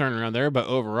 concern around there. But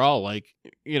overall,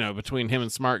 between him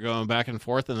and Smart going back and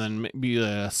forth, and then maybe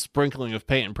a sprinkling of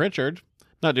Peyton Pritchard,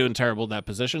 not doing terrible in that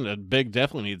position. Big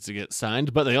definitely needs to get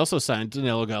signed, but they also signed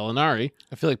Danilo Gallinari.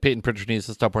 I feel like Peyton Pritchard needs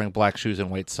to stop wearing black shoes and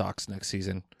white socks next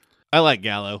season. I like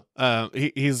Gallo.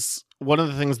 He's one of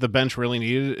the things the bench really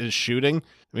needed is shooting.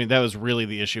 I mean, that was really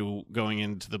the issue going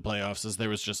into the playoffs, is there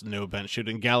was just no bench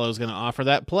shooting. Gallo's going to offer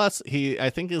that. Plus, he, I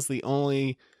think, is the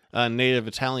only native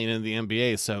Italian in the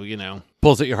NBA, so,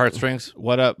 Pulls at your heartstrings.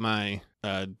 What up, my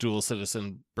dual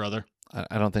citizen brother?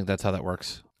 I don't think that's how that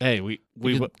works. Hey, we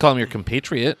call him your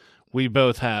compatriot. We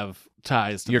both have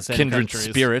ties to your the same kindred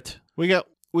countries. spirit. We got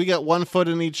 1 foot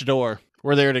in each door.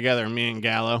 We're there together, me and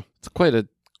Gallo. It's quite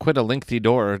a lengthy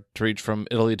door to reach from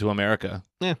Italy to America.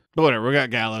 Yeah, but whatever. We got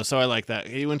Gallo, so I like that.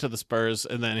 He went to the Spurs,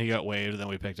 and then he got waived, and then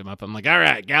we picked him up. I'm like, all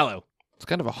right, Gallo. It's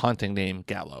kind of a haunting name,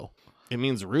 Gallo. It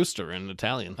means rooster in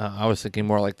Italian. I was thinking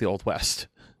more like the Old West,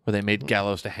 where they made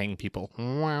gallows to hang people.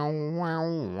 Wow, wow,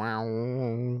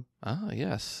 wow. Ah,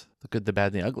 yes. The good, the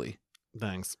bad, and the ugly.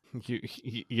 Thanks.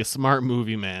 You smart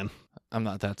movie man. I'm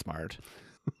not that smart.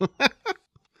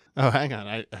 Oh, hang on.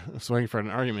 I was waiting for an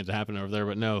argument to happen over there,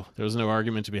 but no, there was no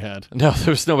argument to be had. No,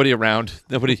 there was nobody around.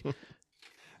 Nobody.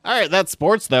 All right, that's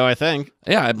sports, though, I think.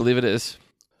 Yeah, I believe it is.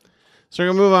 So we're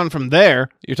going to move on from there.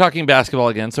 You're talking basketball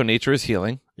again, so nature is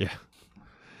healing. Yeah.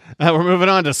 We're moving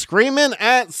on to Screamin'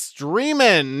 at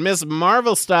Streamin', Miss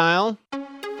Marvel style.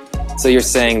 So you're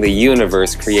saying the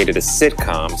universe created a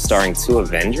sitcom starring 2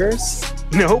 Avengers?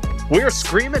 Nope, we're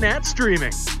Screamin' at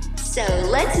Streaming. So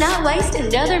let's not waste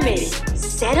another minute.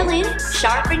 Settle in,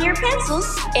 sharpen your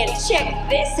pencils, and check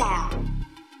this out.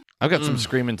 I've got some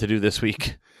screaming to do this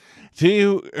week. Do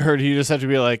you just have to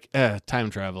be like, time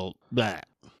travel, blah.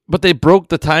 But they broke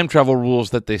the time travel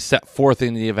rules that they set forth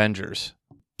in the Avengers.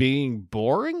 being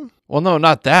boring. Well, no,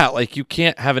 not that. Like, you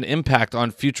can't have an impact on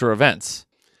future events.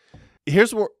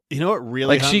 Here's what what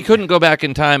really like she couldn't go back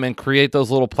in time and create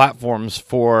those little platforms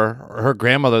for her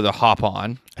grandmother to hop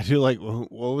on. I do like,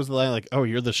 what was the line? Like, oh,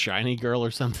 you're the shiny girl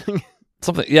or something.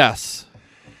 Something, yes.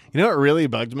 You know what really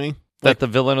bugged me? That the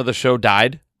villain of the show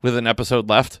died with an episode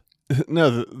left.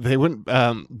 No, they went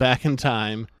back in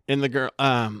time. And the girl,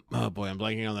 oh boy, I'm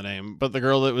blanking on the name, but the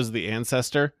girl that was the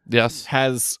ancestor, yes,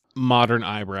 has modern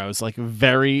eyebrows, like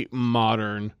very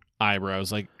modern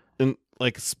eyebrows, like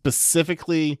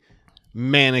specifically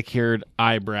manicured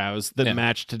eyebrows that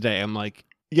match today. I'm like,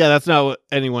 yeah, that's not what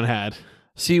anyone had.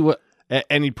 See what at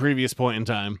any previous point in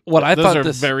time. What I thought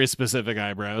those are very specific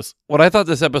eyebrows. What I thought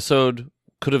this episode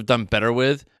could have done better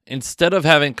with, instead of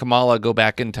having Kamala go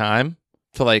back in time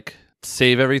to like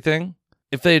save everything,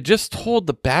 if they had just told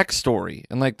the backstory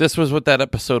and like this was what that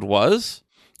episode was,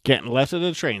 getting left at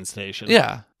a train station.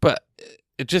 Yeah, but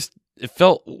it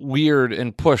felt weird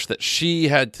and pushed that she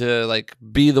had to like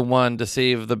be the one to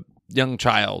save the young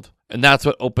child, and that's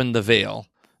what opened the veil.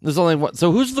 There's only one.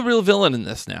 So who's the real villain in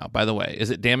this now, by the way? Is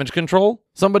it Damage Control?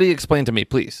 Somebody explain to me,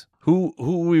 please. Who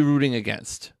are we rooting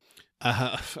against?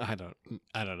 I don't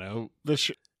know.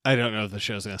 I don't know if the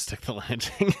show's gonna stick the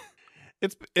landing.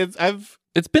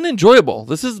 It's been enjoyable.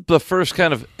 This is the first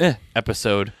kind of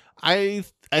episode. I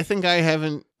think I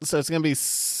haven't. So it's gonna be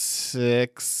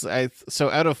 6. So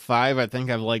out of 5, I think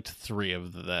I've liked 3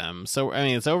 of them. So I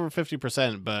mean, it's over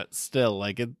 50%, but still,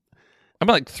 like it. I'm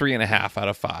like 3.5 out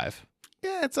of 5.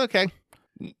 Yeah, it's okay.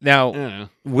 Now,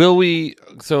 will we?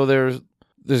 So there's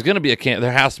going to be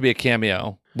there has to be a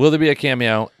cameo. Will there be a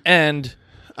cameo? And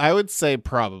I would say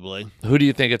probably. Who do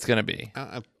you think it's going to be?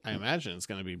 I imagine it's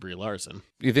going to be Brie Larson.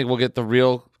 You think we'll get the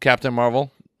real Captain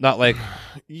Marvel? Not like,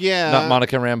 not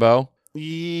Monica Rambeau.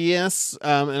 Yes,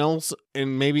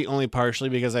 and maybe only partially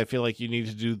because I feel like you need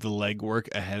to do the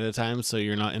legwork ahead of time, so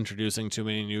you're not introducing too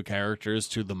many new characters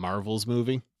to the Marvels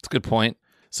movie. That's a good point.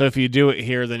 So if you do it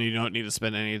here, then you don't need to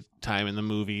spend any time in the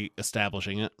movie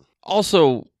establishing it.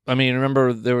 Also, I mean,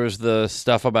 remember there was the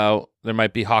stuff about there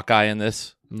might be Hawkeye in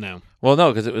this? No. Well, no,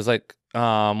 because it was like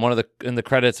in the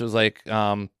credits it was like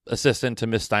assistant to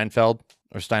Miss Steinfeld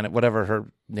or whatever her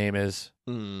name is.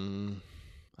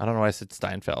 I don't know why I said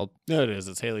Steinfeld. No, it is.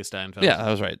 It's Haley Steinfeld. Yeah,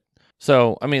 I was right.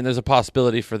 So, I mean, there's a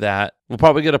possibility for that. We'll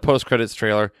probably get a post-credits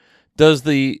trailer. Does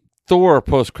the Thor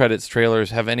post-credits trailers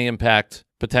have any impact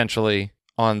potentially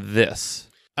on this?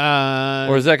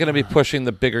 Or is that going to be pushing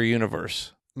the bigger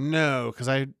universe? No, because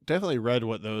I definitely read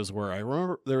what those were. I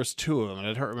remember there was 2 of them, and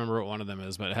I don't remember what one of them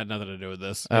is, but it had nothing to do with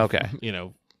this. Okay.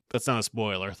 That's not a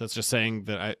spoiler. That's just saying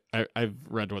that I've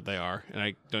read what they are, and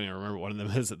I don't even remember what one of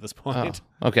them is at this point.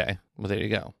 Oh, okay. Well, there you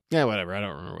go. Yeah, whatever. I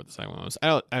don't remember what the second one was.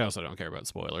 I also don't care about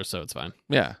spoilers, so it's fine.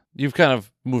 Yeah, you've kind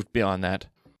of moved beyond that.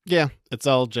 Yeah, it's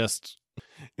all just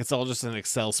an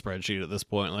Excel spreadsheet at this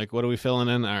point. Like, what are we filling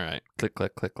in? All right. Click,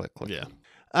 click, click, click, click. Yeah.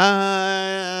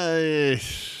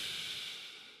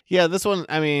 Yeah, this one,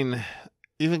 I mean,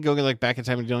 even going like back in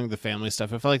time and doing the family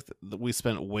stuff, I feel like we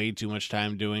spent way too much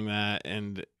time doing that,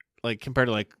 and like compared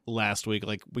to like last week,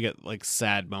 like we get like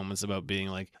sad moments about being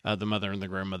like the mother and the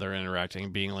grandmother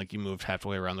interacting, being like you moved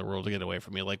halfway around the world to get away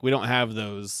from me. Like we don't have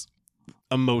those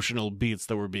emotional beats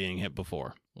that were being hit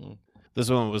before. This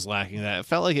one was lacking that. It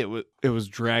felt like it was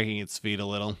dragging its feet a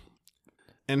little.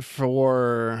 And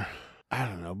for, I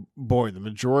don't know, boy, the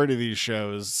majority of these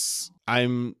shows,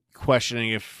 I'm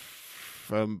questioning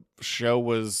if a show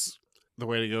was the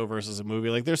way to go versus a movie.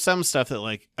 Like there's some stuff that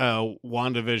like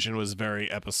WandaVision was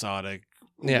very episodic.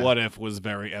 Yeah. What If was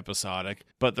very episodic.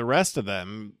 But the rest of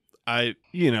them,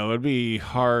 it'd be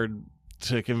hard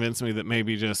to convince me that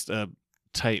maybe just a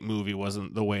tight movie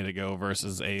wasn't the way to go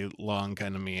versus a long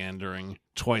kind of meandering,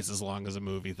 twice as long as a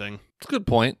movie thing. That's a good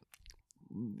point.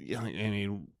 I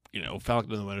mean,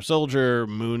 Falcon and the Winter Soldier,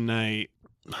 Moon Knight.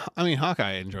 I mean, Hawkeye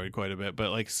I enjoyed quite a bit,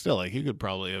 but like still, like you could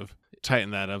probably have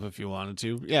tightened that up if you wanted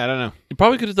to. Yeah, I don't know. You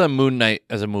probably could have done Moon Knight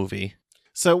as a movie.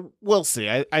 So we'll see.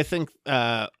 I think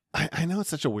I know it's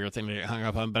such a weird thing to get hung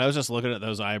up on, but I was just looking at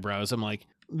those eyebrows. I'm like,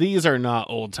 these are not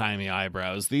old timey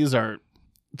eyebrows. These are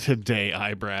today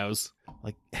eyebrows,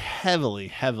 like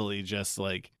heavily just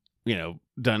like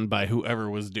done by whoever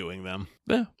was doing them.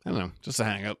 Yeah, I don't know, just a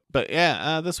hang up. But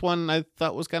yeah, this one I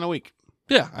thought was kind of weak.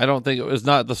 Yeah, I don't think it was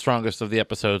not the strongest of the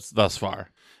episodes thus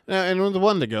far. And the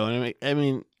one to go. And I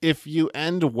mean, if you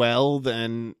end well,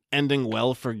 then ending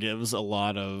well forgives a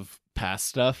lot of past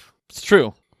stuff. It's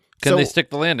true. Can they stick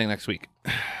the landing next week?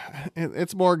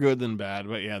 It's more good than bad,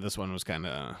 but yeah, this one was kind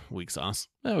of weak sauce.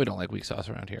 No, we don't like weak sauce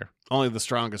around here. Only the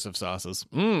strongest of sauces.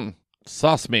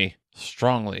 Sauce me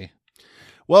strongly.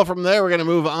 Well, from there, we're going to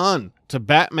move on to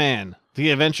Batman. The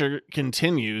Adventure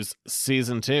Continues,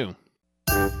 Season 2.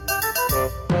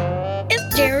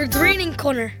 It's Jared's Reading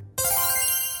Corner.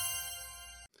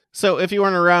 So if you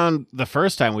weren't around the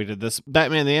first time we did this,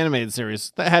 Batman the Animated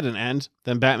Series, that had an end.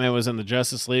 Then Batman was in the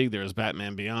Justice League. There was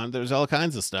Batman Beyond. There was all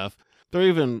kinds of stuff. There were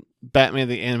even Batman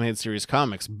the Animated Series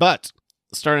comics. But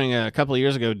starting a couple of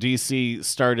years ago, DC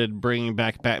started bringing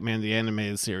back Batman the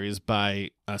Animated Series by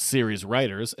series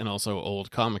writers and also old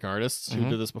comic artists who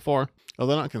did this before.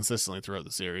 Although not consistently throughout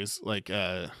the series. Like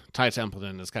Ty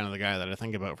Templeton is kind of the guy that I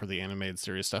think about for the animated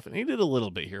series stuff. And he did a little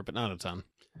bit here, but not a ton.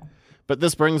 But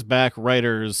this brings back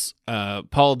writers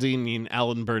Paul Dini and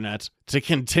Alan Burnett to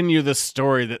continue the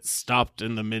story that stopped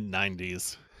in the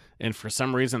mid-90s. And for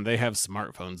some reason, they have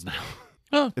smartphones now.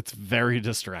 Oh. It's very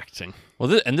distracting. Well,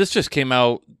 this just came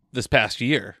out this past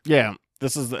year. Yeah.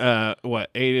 This is, 8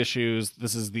 issues.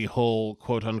 This is the whole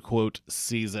quote-unquote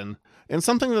season. And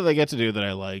something that they get to do that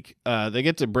I like, they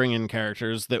get to bring in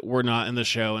characters that were not in the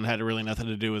show and had really nothing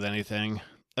to do with anything.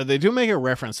 They do make a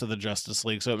reference to the Justice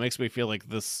League, so it makes me feel like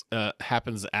this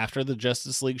happens after the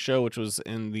Justice League show, which was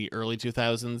in the early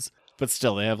 2000s. But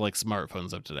still, they have like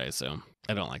smartphones up today, so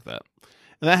I don't like that.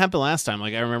 And that happened last time.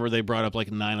 Like I remember they brought up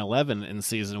like 9/11 in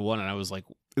season 1, and I was like,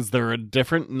 "Is there a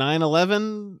different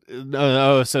 9/11?"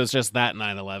 No, so it's just that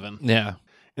 9/11. Yeah.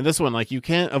 And this one, like you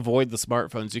can't avoid the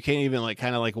smartphones. You can't even like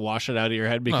kind of like wash it out of your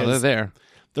head because they're there.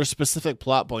 There's specific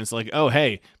plot points like, "Oh,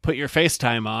 hey, put your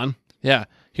FaceTime on." Yeah.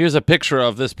 Here's a picture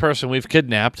of this person we've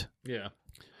kidnapped. Yeah.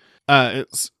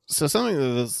 So something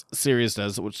that this series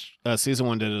does, which season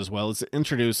 1 did as well, is it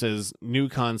introduces new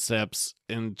concepts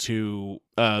into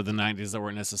the 90s that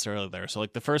weren't necessarily there. So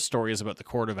like the first story is about the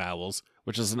Court of Owls,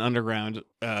 which is an underground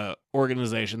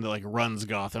organization that like runs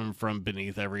Gotham from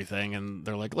beneath everything. And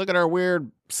they're like, look at our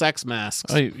weird sex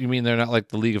masks. Oh, you mean they're not like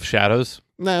the League of Shadows?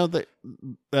 No, the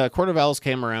Court of Owls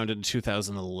came around in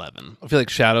 2011. I feel like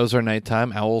shadows are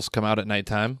nighttime. Owls come out at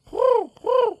nighttime.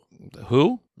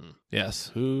 Who?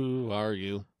 Yes. Who are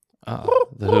you?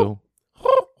 The Who.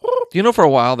 Do you know for a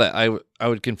while that I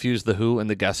would confuse the Who and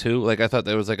the Guess Who? Like I thought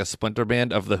there was like a splinter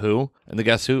band of the Who and the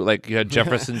Guess Who. Like you had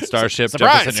Jefferson Starship,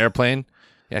 Jefferson Airplane.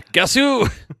 Yeah, Guess Who?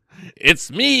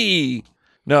 It's me.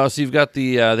 No, so you've got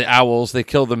the owls. They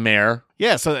kill the mayor.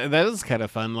 Yeah, so that is kind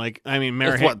of fun. Like I mean,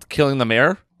 Mayor what killing the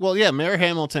mayor? Well, yeah, Mayor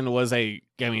Hamilton was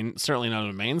certainly not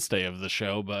a mainstay of the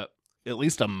show, but at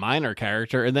least a minor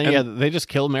character. And then they just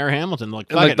killed Mayor Hamilton. Like,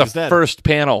 fuck it, the he's dead. First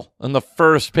panel on the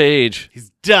first page,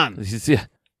 he's done. Yeah.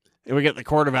 And we get the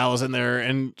Court of Owls in there,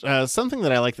 and something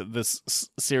that I like that this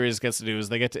series gets to do is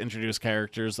they get to introduce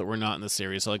characters that were not in the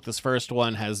series. So, like this first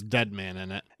one has Deadman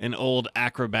in it, an old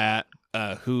acrobat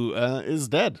who is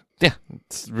dead. Yeah,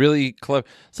 it's really clever.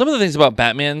 Some of the things about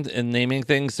Batman and naming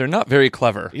things, they're not very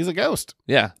clever. He's a ghost.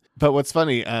 Yeah. But what's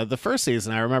funny, the first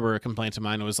season, I remember a complaint of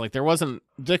mine was like Dick wasn't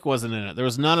in it. There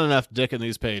was not enough Dick in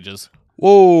these pages.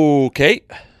 Whoa, Kate.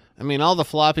 I mean, all the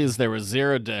floppies, there was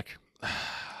zero Dick.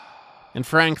 And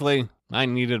frankly, I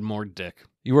needed more Dick.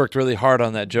 You worked really hard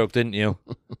on that joke, didn't you?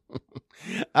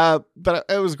 But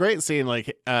it was great seeing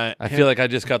like. I feel like I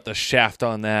just got the shaft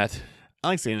on that. I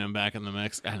like seeing him back in the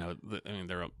mix. I know. I mean,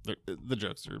 the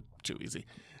jokes are too easy.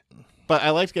 But I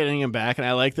liked getting him back, and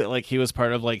I liked that like he was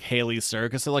part of like Haley's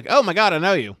circus. So like, oh my god, I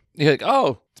know you. You're like,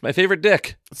 oh, it's my favorite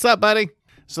Dick. What's up, buddy?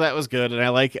 So that was good, and I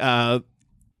like the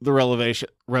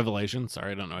revelation.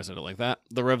 Sorry, I don't know. I said it like that.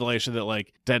 The revelation that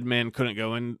like Deadman couldn't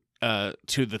go in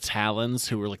to the Talons,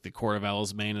 who were like the Court of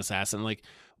Owls' main assassin. Like,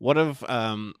 one of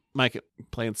my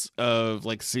complaints of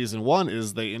like season 1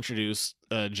 is they introduced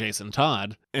Jason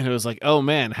Todd, and it was like, oh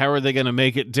man, how are they going to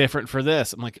make it different for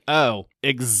this? I'm like, oh,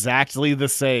 exactly the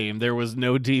same. There was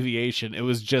no deviation. It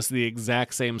was just the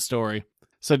exact same story.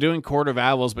 So doing Court of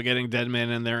Owls, but getting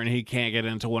Deadman in there and he can't get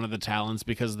into one of the Talons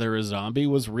because they're a zombie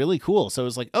was really cool. So it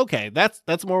was like, okay,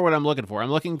 that's more what I'm looking for.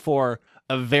 I'm looking for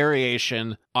a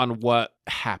variation on what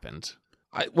happened.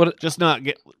 Just not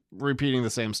repeating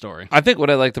the same story. I think what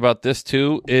I liked about this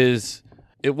too is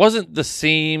it wasn't the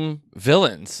same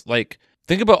villains. Like,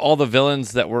 think about all the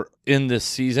villains that were in this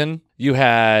season. You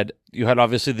had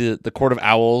obviously the Court of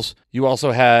Owls. You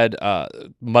also had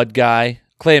Mud Guy,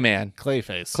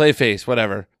 Clayface,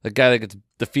 whatever. The guy that gets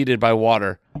defeated by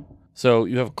water. So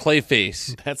you have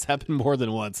Clayface. That's happened more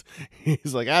than once.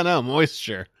 He's like, I know,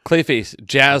 moisture. Clayface,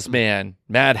 Jazzman,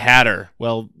 Mad Hatter.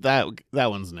 Well, that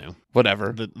one's new.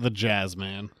 Whatever. The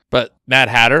Jazzman. But Mad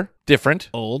Hatter, different.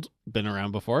 Old, been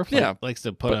around before. Yeah. Likes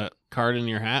to put a card in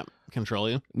your hat, control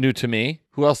you. New to me.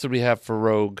 Who else did we have for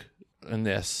Rogue in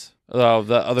this? Oh,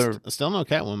 the other... Still no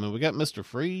Catwoman. We got Mr.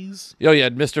 Freeze. Oh, yeah,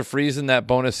 Mr. Freeze in that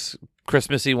bonus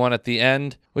Christmassy one at the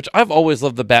end, which I've always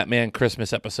loved the Batman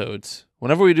Christmas episodes.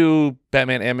 Whenever we do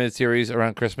Batman animated series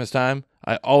around Christmas time,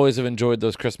 I always have enjoyed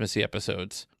those Christmassy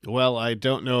episodes. Well, I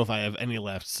don't know if I have any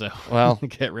left, so well,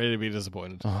 get ready to be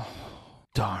disappointed. Oh,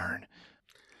 darn.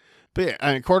 But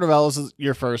yeah, Court of Owls is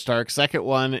your first arc. Second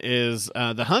one is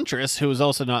The Huntress, who is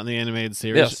also not in the animated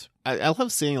series. Yes. I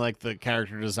love seeing like the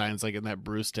character designs like in that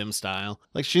Bruce Timm style.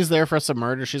 Like she's there for some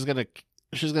murder. She's gonna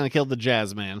kill the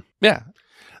jazz man. Yeah.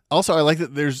 Also, I like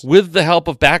that there's with the help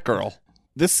of Batgirl.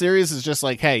 This series is just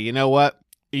like, hey, you know what?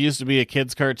 It used to be a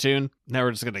kid's cartoon. Now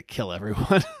we're just gonna kill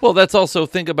everyone. Well, that's also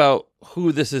think about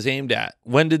who this is aimed at.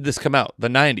 When did this come out? The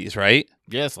 90s, right?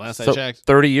 Yes, last I checked.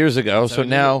 30 years ago. So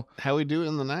now how we do it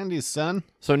in the 90s, son.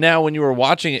 So now when you were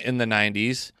watching it in the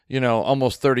 90s,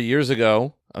 almost 30 years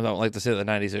ago, I don't like to say the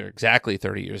 90s are exactly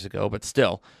 30 years ago, but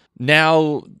still.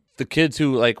 Now the kids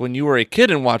who, like, when you were a kid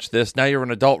and watched this, now you're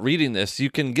an adult reading this, you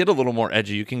can get a little more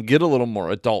edgy. You can get a little more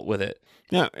adult with it.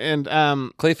 Yeah, and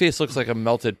Clayface looks like a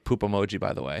melted poop emoji,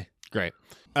 by the way. Great.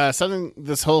 Something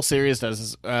this whole series does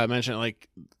is mention, like,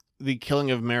 the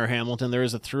killing of Mayor Hamilton. There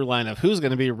is a through line of who's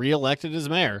going to be reelected as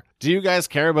mayor. Do you guys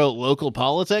care about local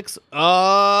politics?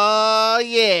 Oh,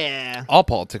 yeah. All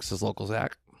politics is local,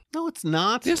 Zach. No, it's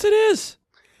not. Yes, it is.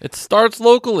 It starts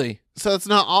locally. So it's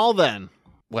not all then.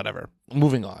 Whatever.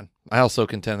 Moving on. I also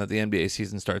contend that the NBA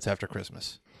season starts after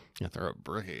Christmas. Yeah, throw a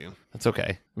brick at you. That's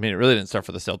okay. I mean, it really didn't start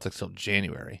for the Celtics till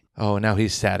January. Oh, now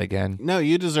he's sad again. No,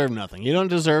 you deserve nothing. You don't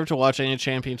deserve to watch any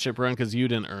championship run because you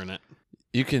didn't earn it.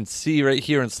 You can see right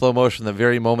here in slow motion the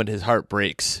very moment his heart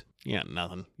breaks. Yeah,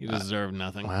 nothing. You deserve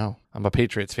nothing. Wow. I'm a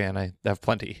Patriots fan. I have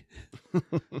plenty.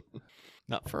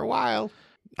 Not for a while.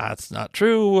 That's not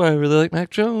true. I really like Mac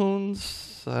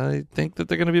Jones. I think that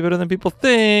they're going to be better than people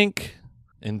think.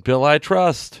 And Bill, I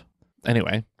trust.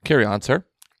 Anyway, carry on, sir.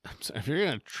 If you're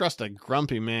going to trust a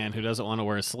grumpy man who doesn't want to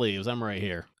wear sleeves, I'm right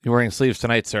here. You're wearing sleeves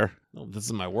tonight, sir. Oh, this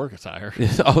is my work attire.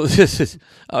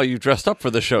 You dressed up for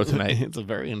the show tonight. It's a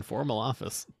very informal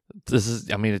office.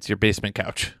 It's your basement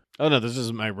couch. Oh, no, this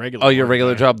is my regular. Oh, your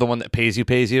regular job, the one that pays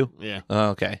you? Yeah. Oh,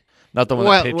 okay. Not the one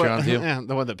that Patreons you? Yeah,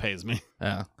 the one that pays me.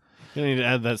 Yeah. You need to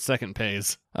add that second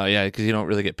pays. Oh, yeah, because you don't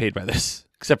really get paid by this,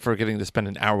 except for getting to spend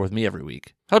an hour with me every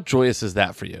week. How joyous is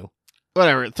that for you?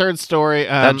 Whatever. Third story.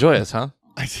 That joyous, huh?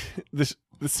 The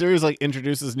series like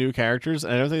introduces new characters,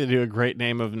 and I don't think they do a great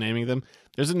name of naming them.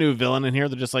 There's a new villain in here.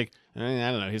 They're just like, I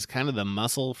don't know. He's kind of the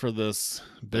muscle for this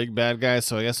big bad guy,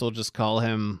 so I guess we'll just call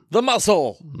him the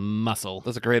Muscle. Muscle.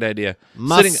 That's a great idea.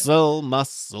 Muscle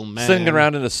man. Sitting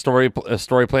around in a story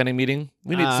planning meeting.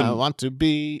 We need I want to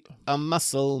be a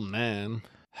muscle man.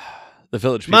 The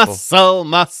Village people.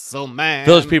 Muscle man.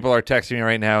 Village people are texting me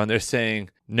right now, and they're saying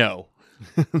no.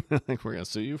 I think we're gonna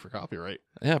sue you for copyright.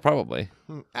 Yeah, probably.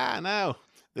 No.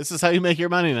 This is how you make your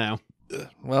money now.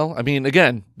 Well, I mean,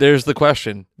 again, there's the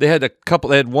question. They had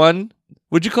one.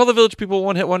 Would you call the Village People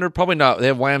one hit wonder? Probably not. They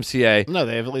have YMCA. No,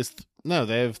 they have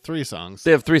they have 3 songs.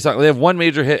 They have 3 songs. They have 1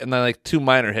 major hit and then like 2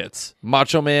 minor hits.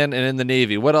 Macho Man and In the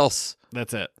Navy. What else?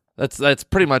 That's it. That's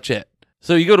pretty much it.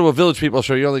 So you go to a Village People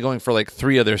show, you're only going for like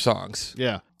 3 of their songs.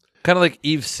 Yeah. Kind of like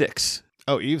Eve 6.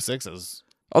 Oh, Eve 6 is...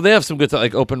 Oh, they have some good stuff,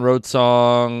 like Open Road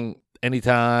Song,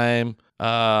 Anytime.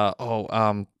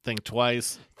 Think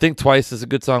Twice. Think Twice is a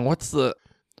good song. What's the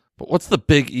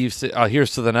big Eve 6?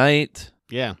 Here's to the Night.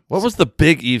 Yeah. What was the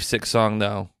big Eve 6 song,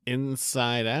 though?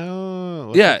 Inside Out?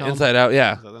 What's it called? Inside Out,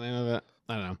 yeah. Is that the name of it?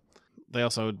 I don't know. They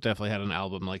also definitely had an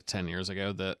album like 10 years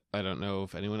ago that I don't know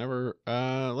if anyone ever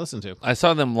listened to. I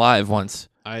saw them live once.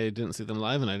 I didn't see them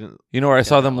live, and I didn't. You know where I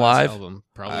saw them live?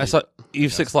 Probably. I saw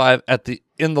Eve 6 live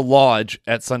in the Lodge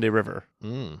at Sunday River.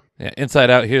 Yeah, Inside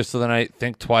Out, Here's to the Night,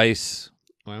 Think Twice.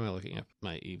 Why am I looking at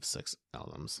my Eve 6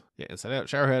 albums? Yeah, Inside Out,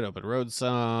 Showerhead, Open Road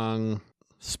Song.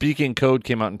 Speaking Code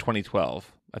came out in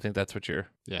 2012. I think that's what you're...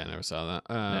 Yeah, I never saw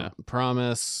that.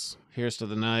 Promise, Here's to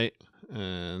the Night,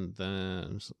 and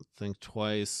then Think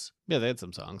Twice. Yeah, they had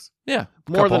some songs. Yeah.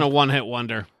 More than a one-hit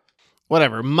wonder.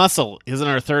 Whatever. Muscle is in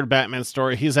our third Batman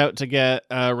story. He's out to get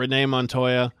Renee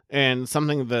Montoya, and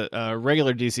something that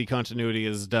regular DC continuity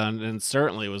has done, and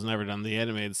certainly was never done in the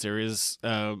animated series.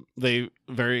 They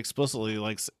very explicitly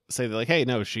say that, hey,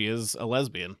 no, she is a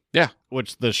lesbian. Yeah.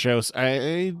 Which the show...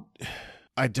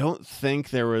 I don't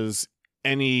think there was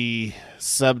any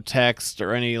subtext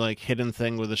or any hidden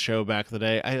thing with the show back in the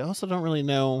day. I also don't really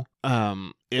know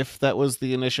if that was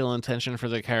the initial intention for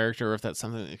the character or if that's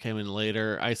something that came in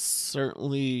later. I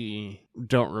certainly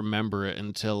don't remember it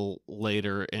until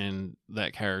later in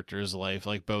that character's life,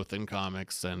 both in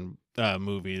comics and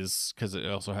movies, because it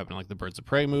also happened in the Birds of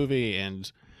Prey movie, and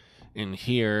in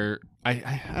here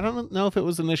I don't know if it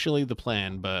was initially the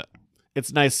plan, but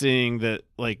it's nice seeing that,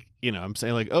 like, you know, I'm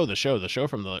saying like, oh, the show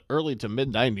from the early to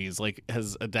mid 90s, like,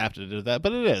 has adapted to that.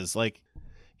 But it is like,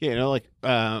 you know, like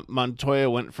Montoya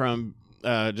went from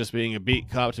just being a beat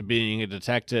cop to being a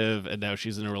detective, and now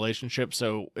she's in a relationship.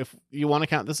 So if you want to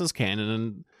count this as canon,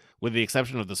 and with the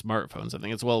exception of the smartphones, I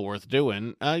think it's well worth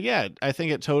doing. Yeah, I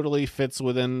think it totally fits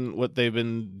within what they've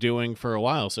been doing for a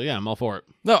while. So yeah, I'm all for it.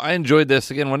 No, I enjoyed this.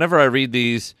 Again, whenever I read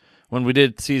these, when we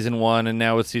did season 1 and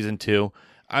now with season 2,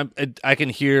 I can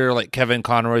hear like Kevin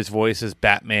Conroy's voice as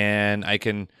Batman.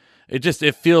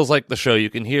 It feels like the show. You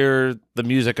can hear the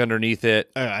music underneath it.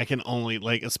 I can only,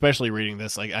 like, especially reading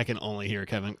this, like, I can only hear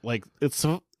Kevin. Like,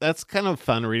 that's kind of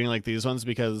fun reading like these ones,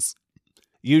 because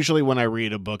usually when I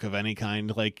read a book of any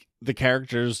kind, like, the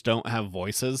characters don't have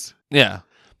voices. Yeah.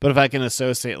 But if I can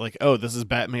associate, like, oh, this is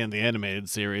Batman the Animated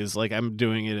Series, like, I'm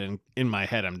doing it in my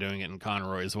head. I'm doing it in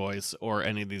Conroy's voice or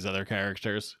any of these other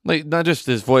characters. Like, not just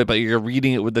his voice, but you're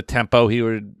reading it with the tempo he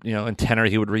would, you know, and tenor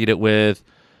he would read it with.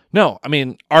 No, I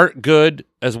mean, art good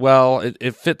as well.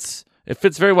 It fits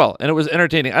very well, and it was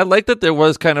entertaining. I like that there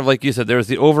was kind of, like you said, there was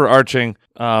the overarching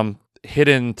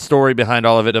hidden story behind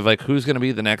all of it of, like, who's going to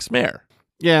be the next mayor.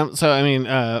 Yeah, so, I mean,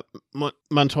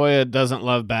 Montoya doesn't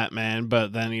love Batman,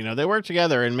 but then, you know, they work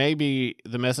together, and maybe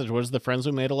the message was the friends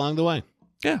we made along the way.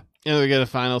 Yeah. And we get a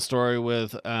final story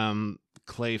with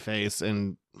Clayface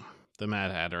and the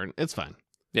Mad Hatter, and it's fine.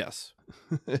 Yes.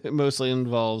 It mostly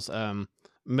involves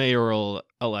mayoral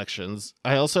elections.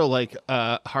 I also like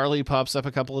Harley pops up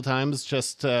a couple of times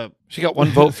just she got one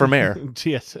vote for mayor.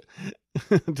 Yes.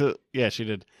 Yeah, she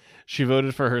did. She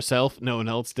voted for herself. No one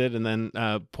else did. And then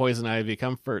Poison Ivy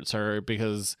comforts her,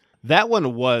 because that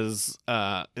one was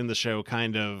in the show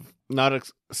kind of not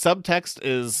subtext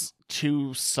is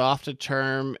too soft a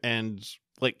term, and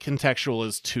like contextual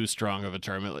is too strong of a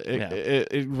term. It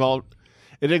involved,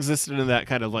 it existed in that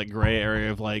kind of like gray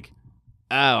area of like,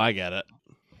 oh, I get it.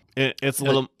 It's a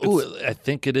little. I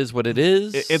think it is what it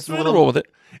is. It's a I'm little roll with it.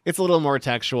 It's a little more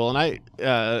textual, and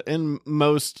I in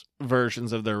most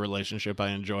versions of their relationship,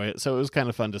 I enjoy it. So it was kind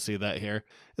of fun to see that here.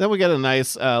 Then we get a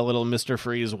nice little Mr.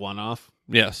 Freeze one-off.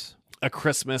 Yes, a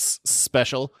Christmas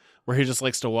special where he just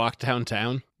likes to walk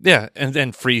downtown. Yeah, and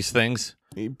then freeze things.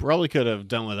 He probably could have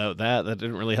done without that. That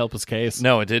didn't really help his case.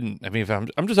 No, it didn't. I mean, if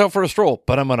I'm just out for a stroll,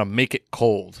 but I'm gonna make it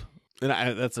cold. And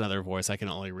that's another voice I can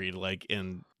only read like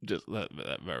in just that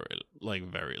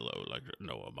very low, like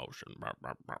no emotion.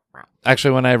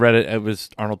 Actually, when I read it, it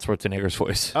was Arnold Schwarzenegger's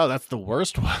voice. Oh, that's the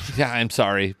worst one. Yeah, I'm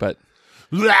sorry, but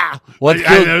what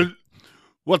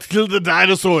killed the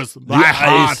dinosaurs? The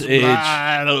Ice Age.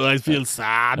 I feel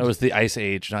sad. That was the Ice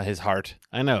Age, not his heart.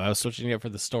 I know. I was switching it for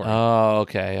the story. Oh,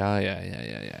 okay. Oh,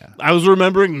 yeah. I was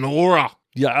remembering Nora.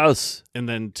 Yes. And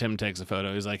then Tim takes a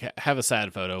photo. He's like, have a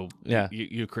sad photo. Yeah.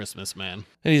 You Christmas man.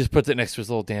 And he just puts it next to his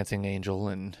little dancing angel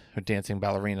and her dancing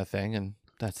ballerina thing, and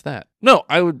that's that. No,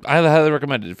 I highly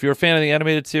recommend it. If you're a fan of the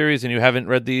animated series and you haven't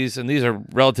read these, and these are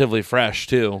relatively fresh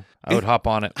too, I would hop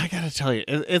on it. I gotta tell you,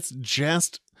 it's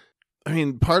just, I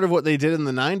mean, part of what they did in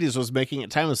the 90s was making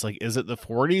it timeless. Like, is it the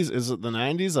 40s? Is it the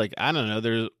 90s? Like, I don't know.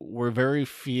 There were very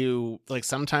few, like,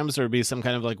 sometimes there would be some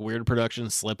kind of, like, weird production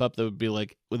slip up that would be,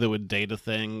 like, that would date a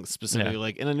thing specifically,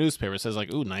 like, in a newspaper. It says, like,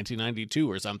 ooh, 1992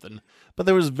 or something. But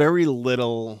there was very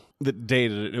little that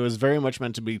dated it. It was very much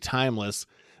meant to be timeless.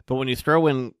 But when you throw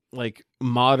in, like,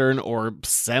 modern or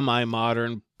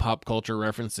semi-modern pop culture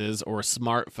references or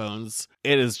smartphones,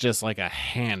 it is just like a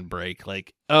handbrake.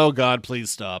 Like, oh, God, please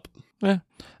stop. Yeah,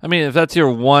 I mean, if that's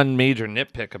your one major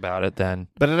nitpick about it, then.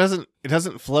 But it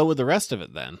doesn't flow with the rest of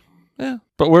it. Then. Yeah,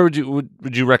 but where would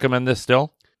you recommend this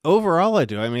still? Overall, I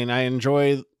do. I mean, I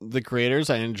enjoy the creators,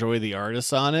 I enjoy the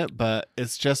artists on it, but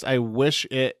it's just I wish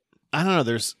it. I don't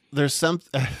know. There's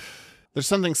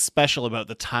something special about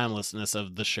the timelessness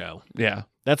of the show. Yeah,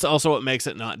 that's also what makes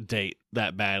it not date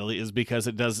that badly, is because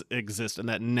it does exist in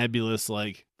that nebulous,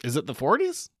 like, is it the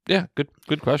 40s? Yeah,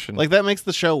 good question. Like, that makes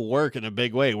the show work in a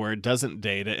big way where it doesn't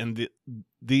date it. And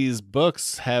these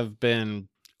books have been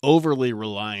overly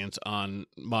reliant on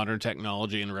modern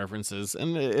technology and references,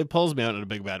 and it pulls me out in a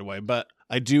big bad way. But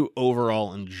I do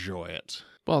overall enjoy it.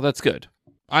 Well, that's good.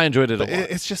 I enjoyed it a lot.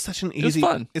 It's just such an easy,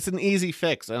 fun. It's an easy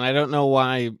fix, and I don't know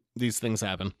why these things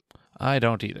happen. I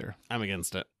don't either. I'm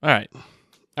against it. All right,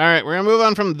 we're gonna move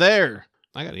on from there.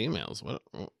 I got emails. Why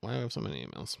do I have so many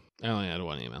emails? I only had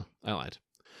one email. I lied.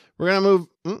 We're gonna move.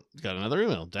 Got another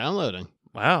email downloading.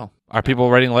 Wow, are people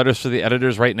writing letters to the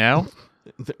editors right now?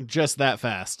 Just that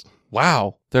fast.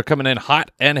 Wow, they're coming in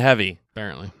hot and heavy.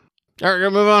 Apparently. All right, we're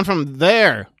gonna move on from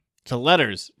there to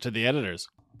letters to the editors.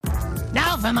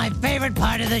 Now for my favorite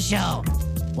part of the show.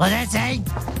 What's that say?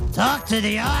 Talk to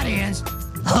the audience?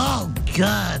 Oh,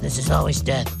 God, this is always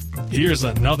death. Here's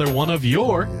another one of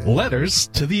your letters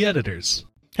to the editors.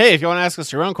 Hey, if you want to ask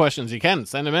us your own questions, you can.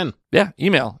 Send them in. Yeah,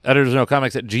 email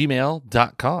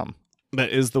editorsnocomics@gmail.com. That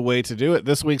is the way to do it.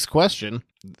 This week's question,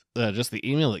 just the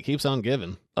email that keeps on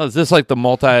giving. Oh, is this like the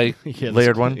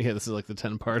multi-layered one? Yeah, this is like the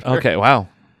 10-part. Okay, wow.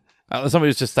 Somebody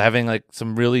was just having like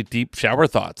some really deep shower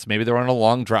thoughts. Maybe they're on a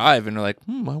long drive and they're like,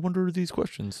 I wonder these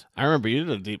questions. I remember you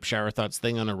did a deep shower thoughts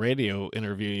thing on a radio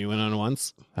interview you went on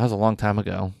once. That was a long time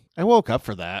ago. I woke up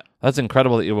for that. That's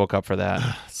incredible that you woke up for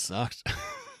that. Sucked.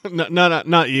 No,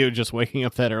 not you, just waking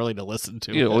up that early to listen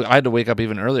to it. I had to wake up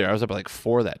even earlier. I was up at like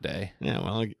 4 that day. Yeah,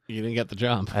 well, you didn't get the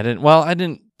job. I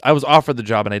didn't. I was offered the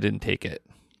job and I didn't take it.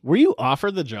 Were you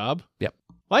offered the job? Yep.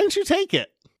 Why didn't you take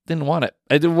it? Didn't want it.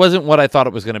 It wasn't what I thought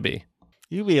it was going to be.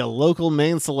 You be a local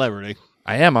Maine celebrity.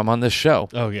 I am. I'm on this show.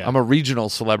 Oh, yeah. I'm a regional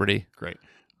celebrity. Great.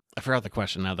 I forgot the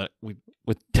question now that with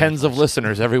tens of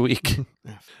listeners every week.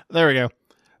 There we go.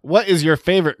 What is your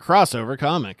favorite crossover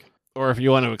comic? Or if you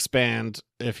want to expand,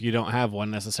 if you don't have one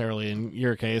necessarily in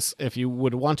your case, if you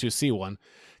would want to see one.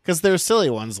 Because there's silly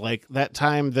ones, like that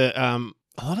time that a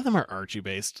lot of them are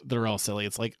Archie-based. They're all silly.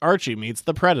 It's like Archie meets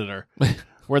the Predator,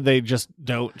 where they just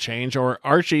don't change. Or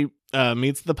Archie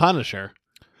meets the Punisher.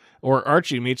 Or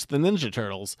Archie meets the Ninja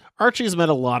Turtles. Archie's met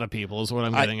a lot of people is what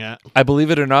I'm getting at. I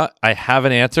believe it or not, I have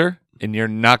an answer, and you're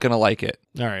not going to like it.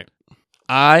 All right.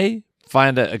 I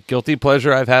find a guilty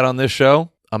pleasure I've had on this show.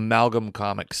 Amalgam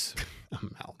comics.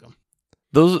 Amalgam.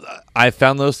 I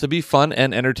found those to be fun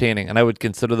and entertaining, and I would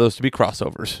consider those to be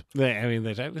crossovers. They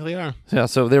technically are. Yeah,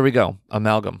 so there we go.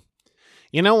 Amalgam.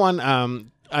 You know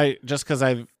one, because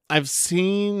I've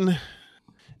seen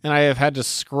and I have had to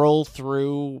scroll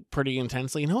through pretty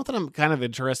intensely. You know what that I'm kind of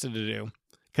interested to do?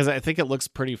 Because I think it looks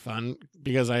pretty fun,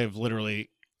 because I've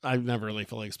never really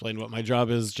fully explained what my job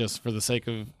is, just for the sake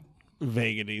of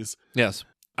vaguities. Yes.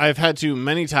 I've had to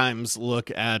many times look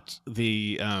at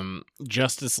the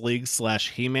Justice League /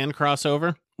 He-Man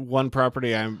crossover. One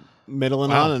property I'm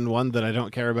middling on and one that I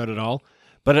don't care about at all.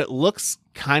 But it looks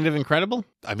kind of incredible.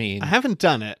 I mean, I haven't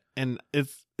done it, and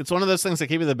it's one of those things that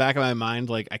keep in the back of my mind,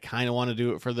 like I kind of want to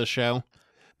do it for the show,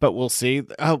 but we'll see.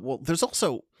 Well, there's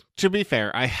also, to be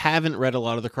fair, I haven't read a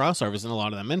lot of the crossovers, and a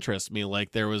lot of them interest me.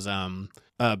 Like there was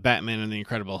Batman and the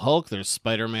Incredible Hulk. There's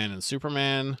Spider-Man and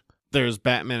Superman. There's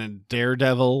Batman and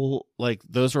Daredevil. Like,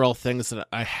 those are all things that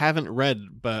I haven't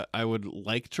read, but I would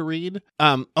like to read.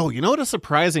 You know what a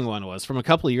surprising one was from a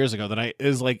couple of years ago that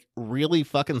is like really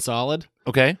fucking solid?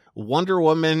 Okay. Wonder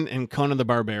Woman and Conan the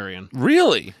Barbarian.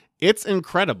 Really? It's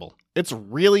incredible. It's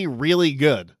really, really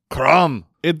good. Crumb.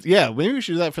 Yeah, maybe we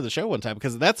should do that for the show one time,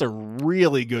 because that's a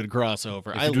really good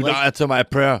crossover. If you do not answer my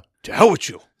prayer, to hell with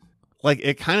you. Like,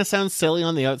 it kind of sounds silly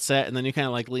on the outset, and then you kind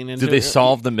of like lean into it. Did they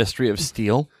solve the mystery of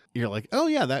steel? You're like, oh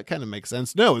yeah, that kind of makes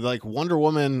sense. No, like Wonder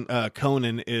Woman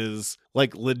Conan is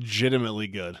like legitimately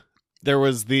good. There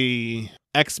was the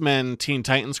X-Men Teen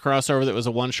Titans crossover that was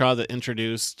a one-shot that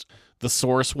introduced the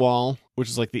Source Wall, which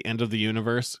is like the end of the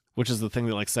universe, which is the thing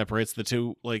that like separates the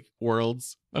two like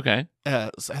worlds. Okay.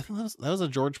 So I think that was a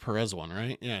George Perez one,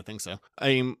 right? Yeah, I think so. I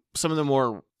mean, some of the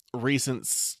more recent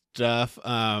stuff,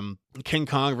 King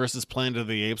Kong versus Planet of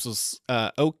the Apes was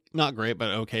not great,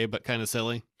 but okay, but kind of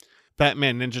silly.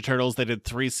 Batman Ninja Turtles, they did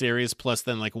 3 series plus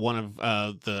then like one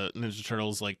of the Ninja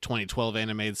Turtles like 2012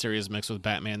 animated series mixed with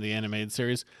Batman the animated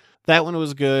series. That one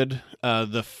was good.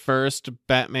 The first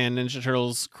Batman Ninja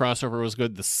Turtles crossover was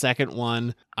good. The second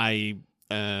one I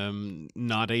am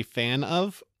not a fan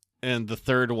of, and the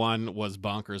third one was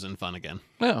bonkers and fun again.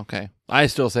 Oh, okay. I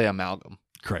still say Amalgam.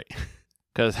 Great.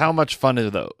 Because how much fun are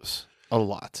those? A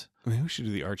lot. Maybe we should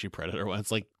do the Archie Predator one.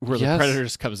 It's like where the Predator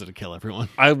just comes in to kill everyone.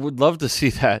 I would love to see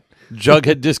that.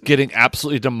 Jughead just getting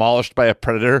absolutely demolished by a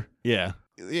Predator. Yeah.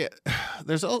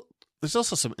 There's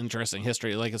also some interesting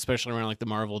history, like especially around like the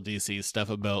Marvel DC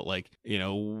stuff about like, you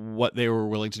know, what they were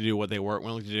willing to do, what they weren't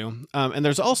willing to do. And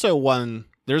there's also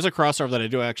there's a crossover that I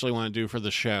do actually want to do for the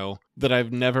show that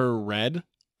I've never read.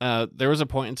 There was a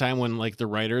point in time when like the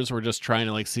writers were just trying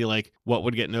to like see like what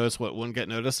would get noticed, what wouldn't get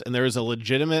noticed, and there was a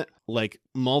legitimate like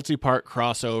multi-part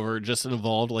crossover just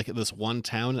involved like this one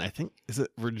town. I think, is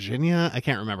it Virginia? I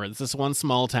can't remember. It's this one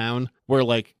small town where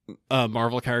like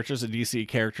Marvel characters and DC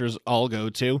characters all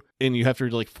go to, and you have to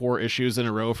read like 4 issues in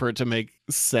a row for it to make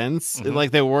sense. Mm-hmm. And,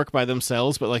 like they work by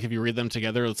themselves, but like if you read them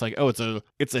together, it's like, oh,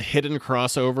 it's a hidden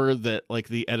crossover that like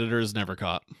the editors never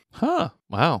caught. Huh.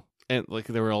 Wow. And like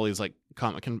there were all these like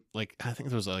comic and like I think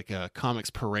there was like a comics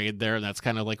parade there, and that's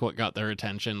kind of like what got their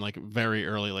attention, like very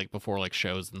early, like before like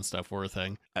shows and stuff were a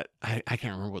thing. I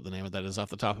can't remember what the name of that is off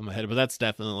the top of my head, but that's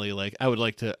definitely like I would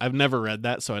like to. I've never read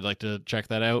that, so I'd like to check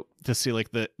that out to see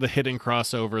like the hidden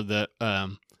crossover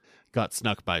that got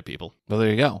snuck by people. Well, there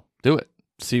you go. Do it.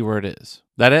 See where it is.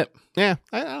 That it? Yeah,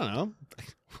 I don't know.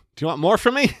 Do you want more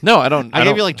from me? No, I don't. I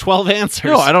gave you like 12 answers.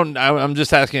 No, I don't. I'm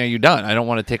just asking, are you done? I don't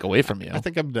want to take away from you. I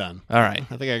think I'm done. All right.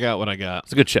 I think I got what I got.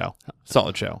 It's a good show.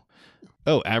 Solid show.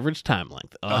 Oh, average time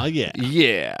length. Oh, yeah.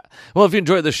 Yeah. Well, if you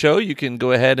enjoyed the show, you can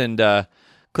go ahead and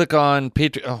click on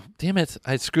Patreon. Oh, damn it.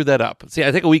 I screwed that up. See,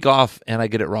 I take a week off and I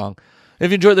get it wrong.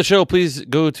 If you enjoyed the show, please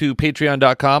go to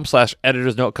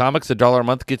patreon.com/editorsnotecomics. $1 a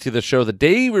month gets you the show the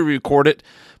day we record it.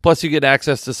 Plus, you get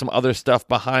access to some other stuff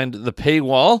behind the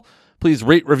paywall. Please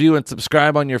rate, review, and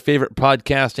subscribe on your favorite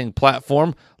podcasting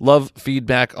platform. Love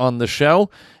feedback on the show.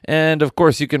 And, of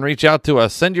course, you can reach out to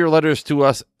us. Send your letters to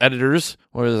us editors,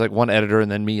 or there's like one editor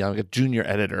and then me. I'm a junior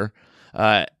editor.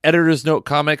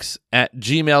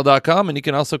 editorsnotecomics@gmail.com. And you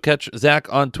can also catch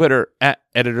Zach on Twitter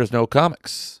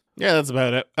 @editorsnotecomics. Yeah, that's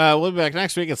about it. We'll be back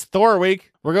next week. It's Thor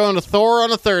week. We're going to Thor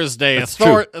on a Thursday. That's it's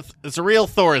Thor. true. It's a real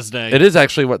Thor's Day. It is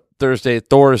actually what Thor's Day.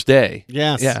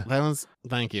 Yes. Yeah. That was.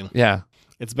 Thank you. Yeah.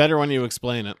 It's better when you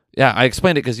explain it. Yeah, I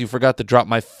explained it because you forgot to drop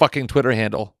my fucking Twitter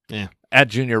handle. Yeah.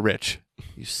 @JuniorRich.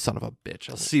 You son of a bitch.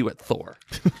 I'll see you at Thor.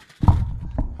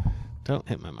 Don't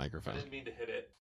hit my microphone. I didn't mean to hit it.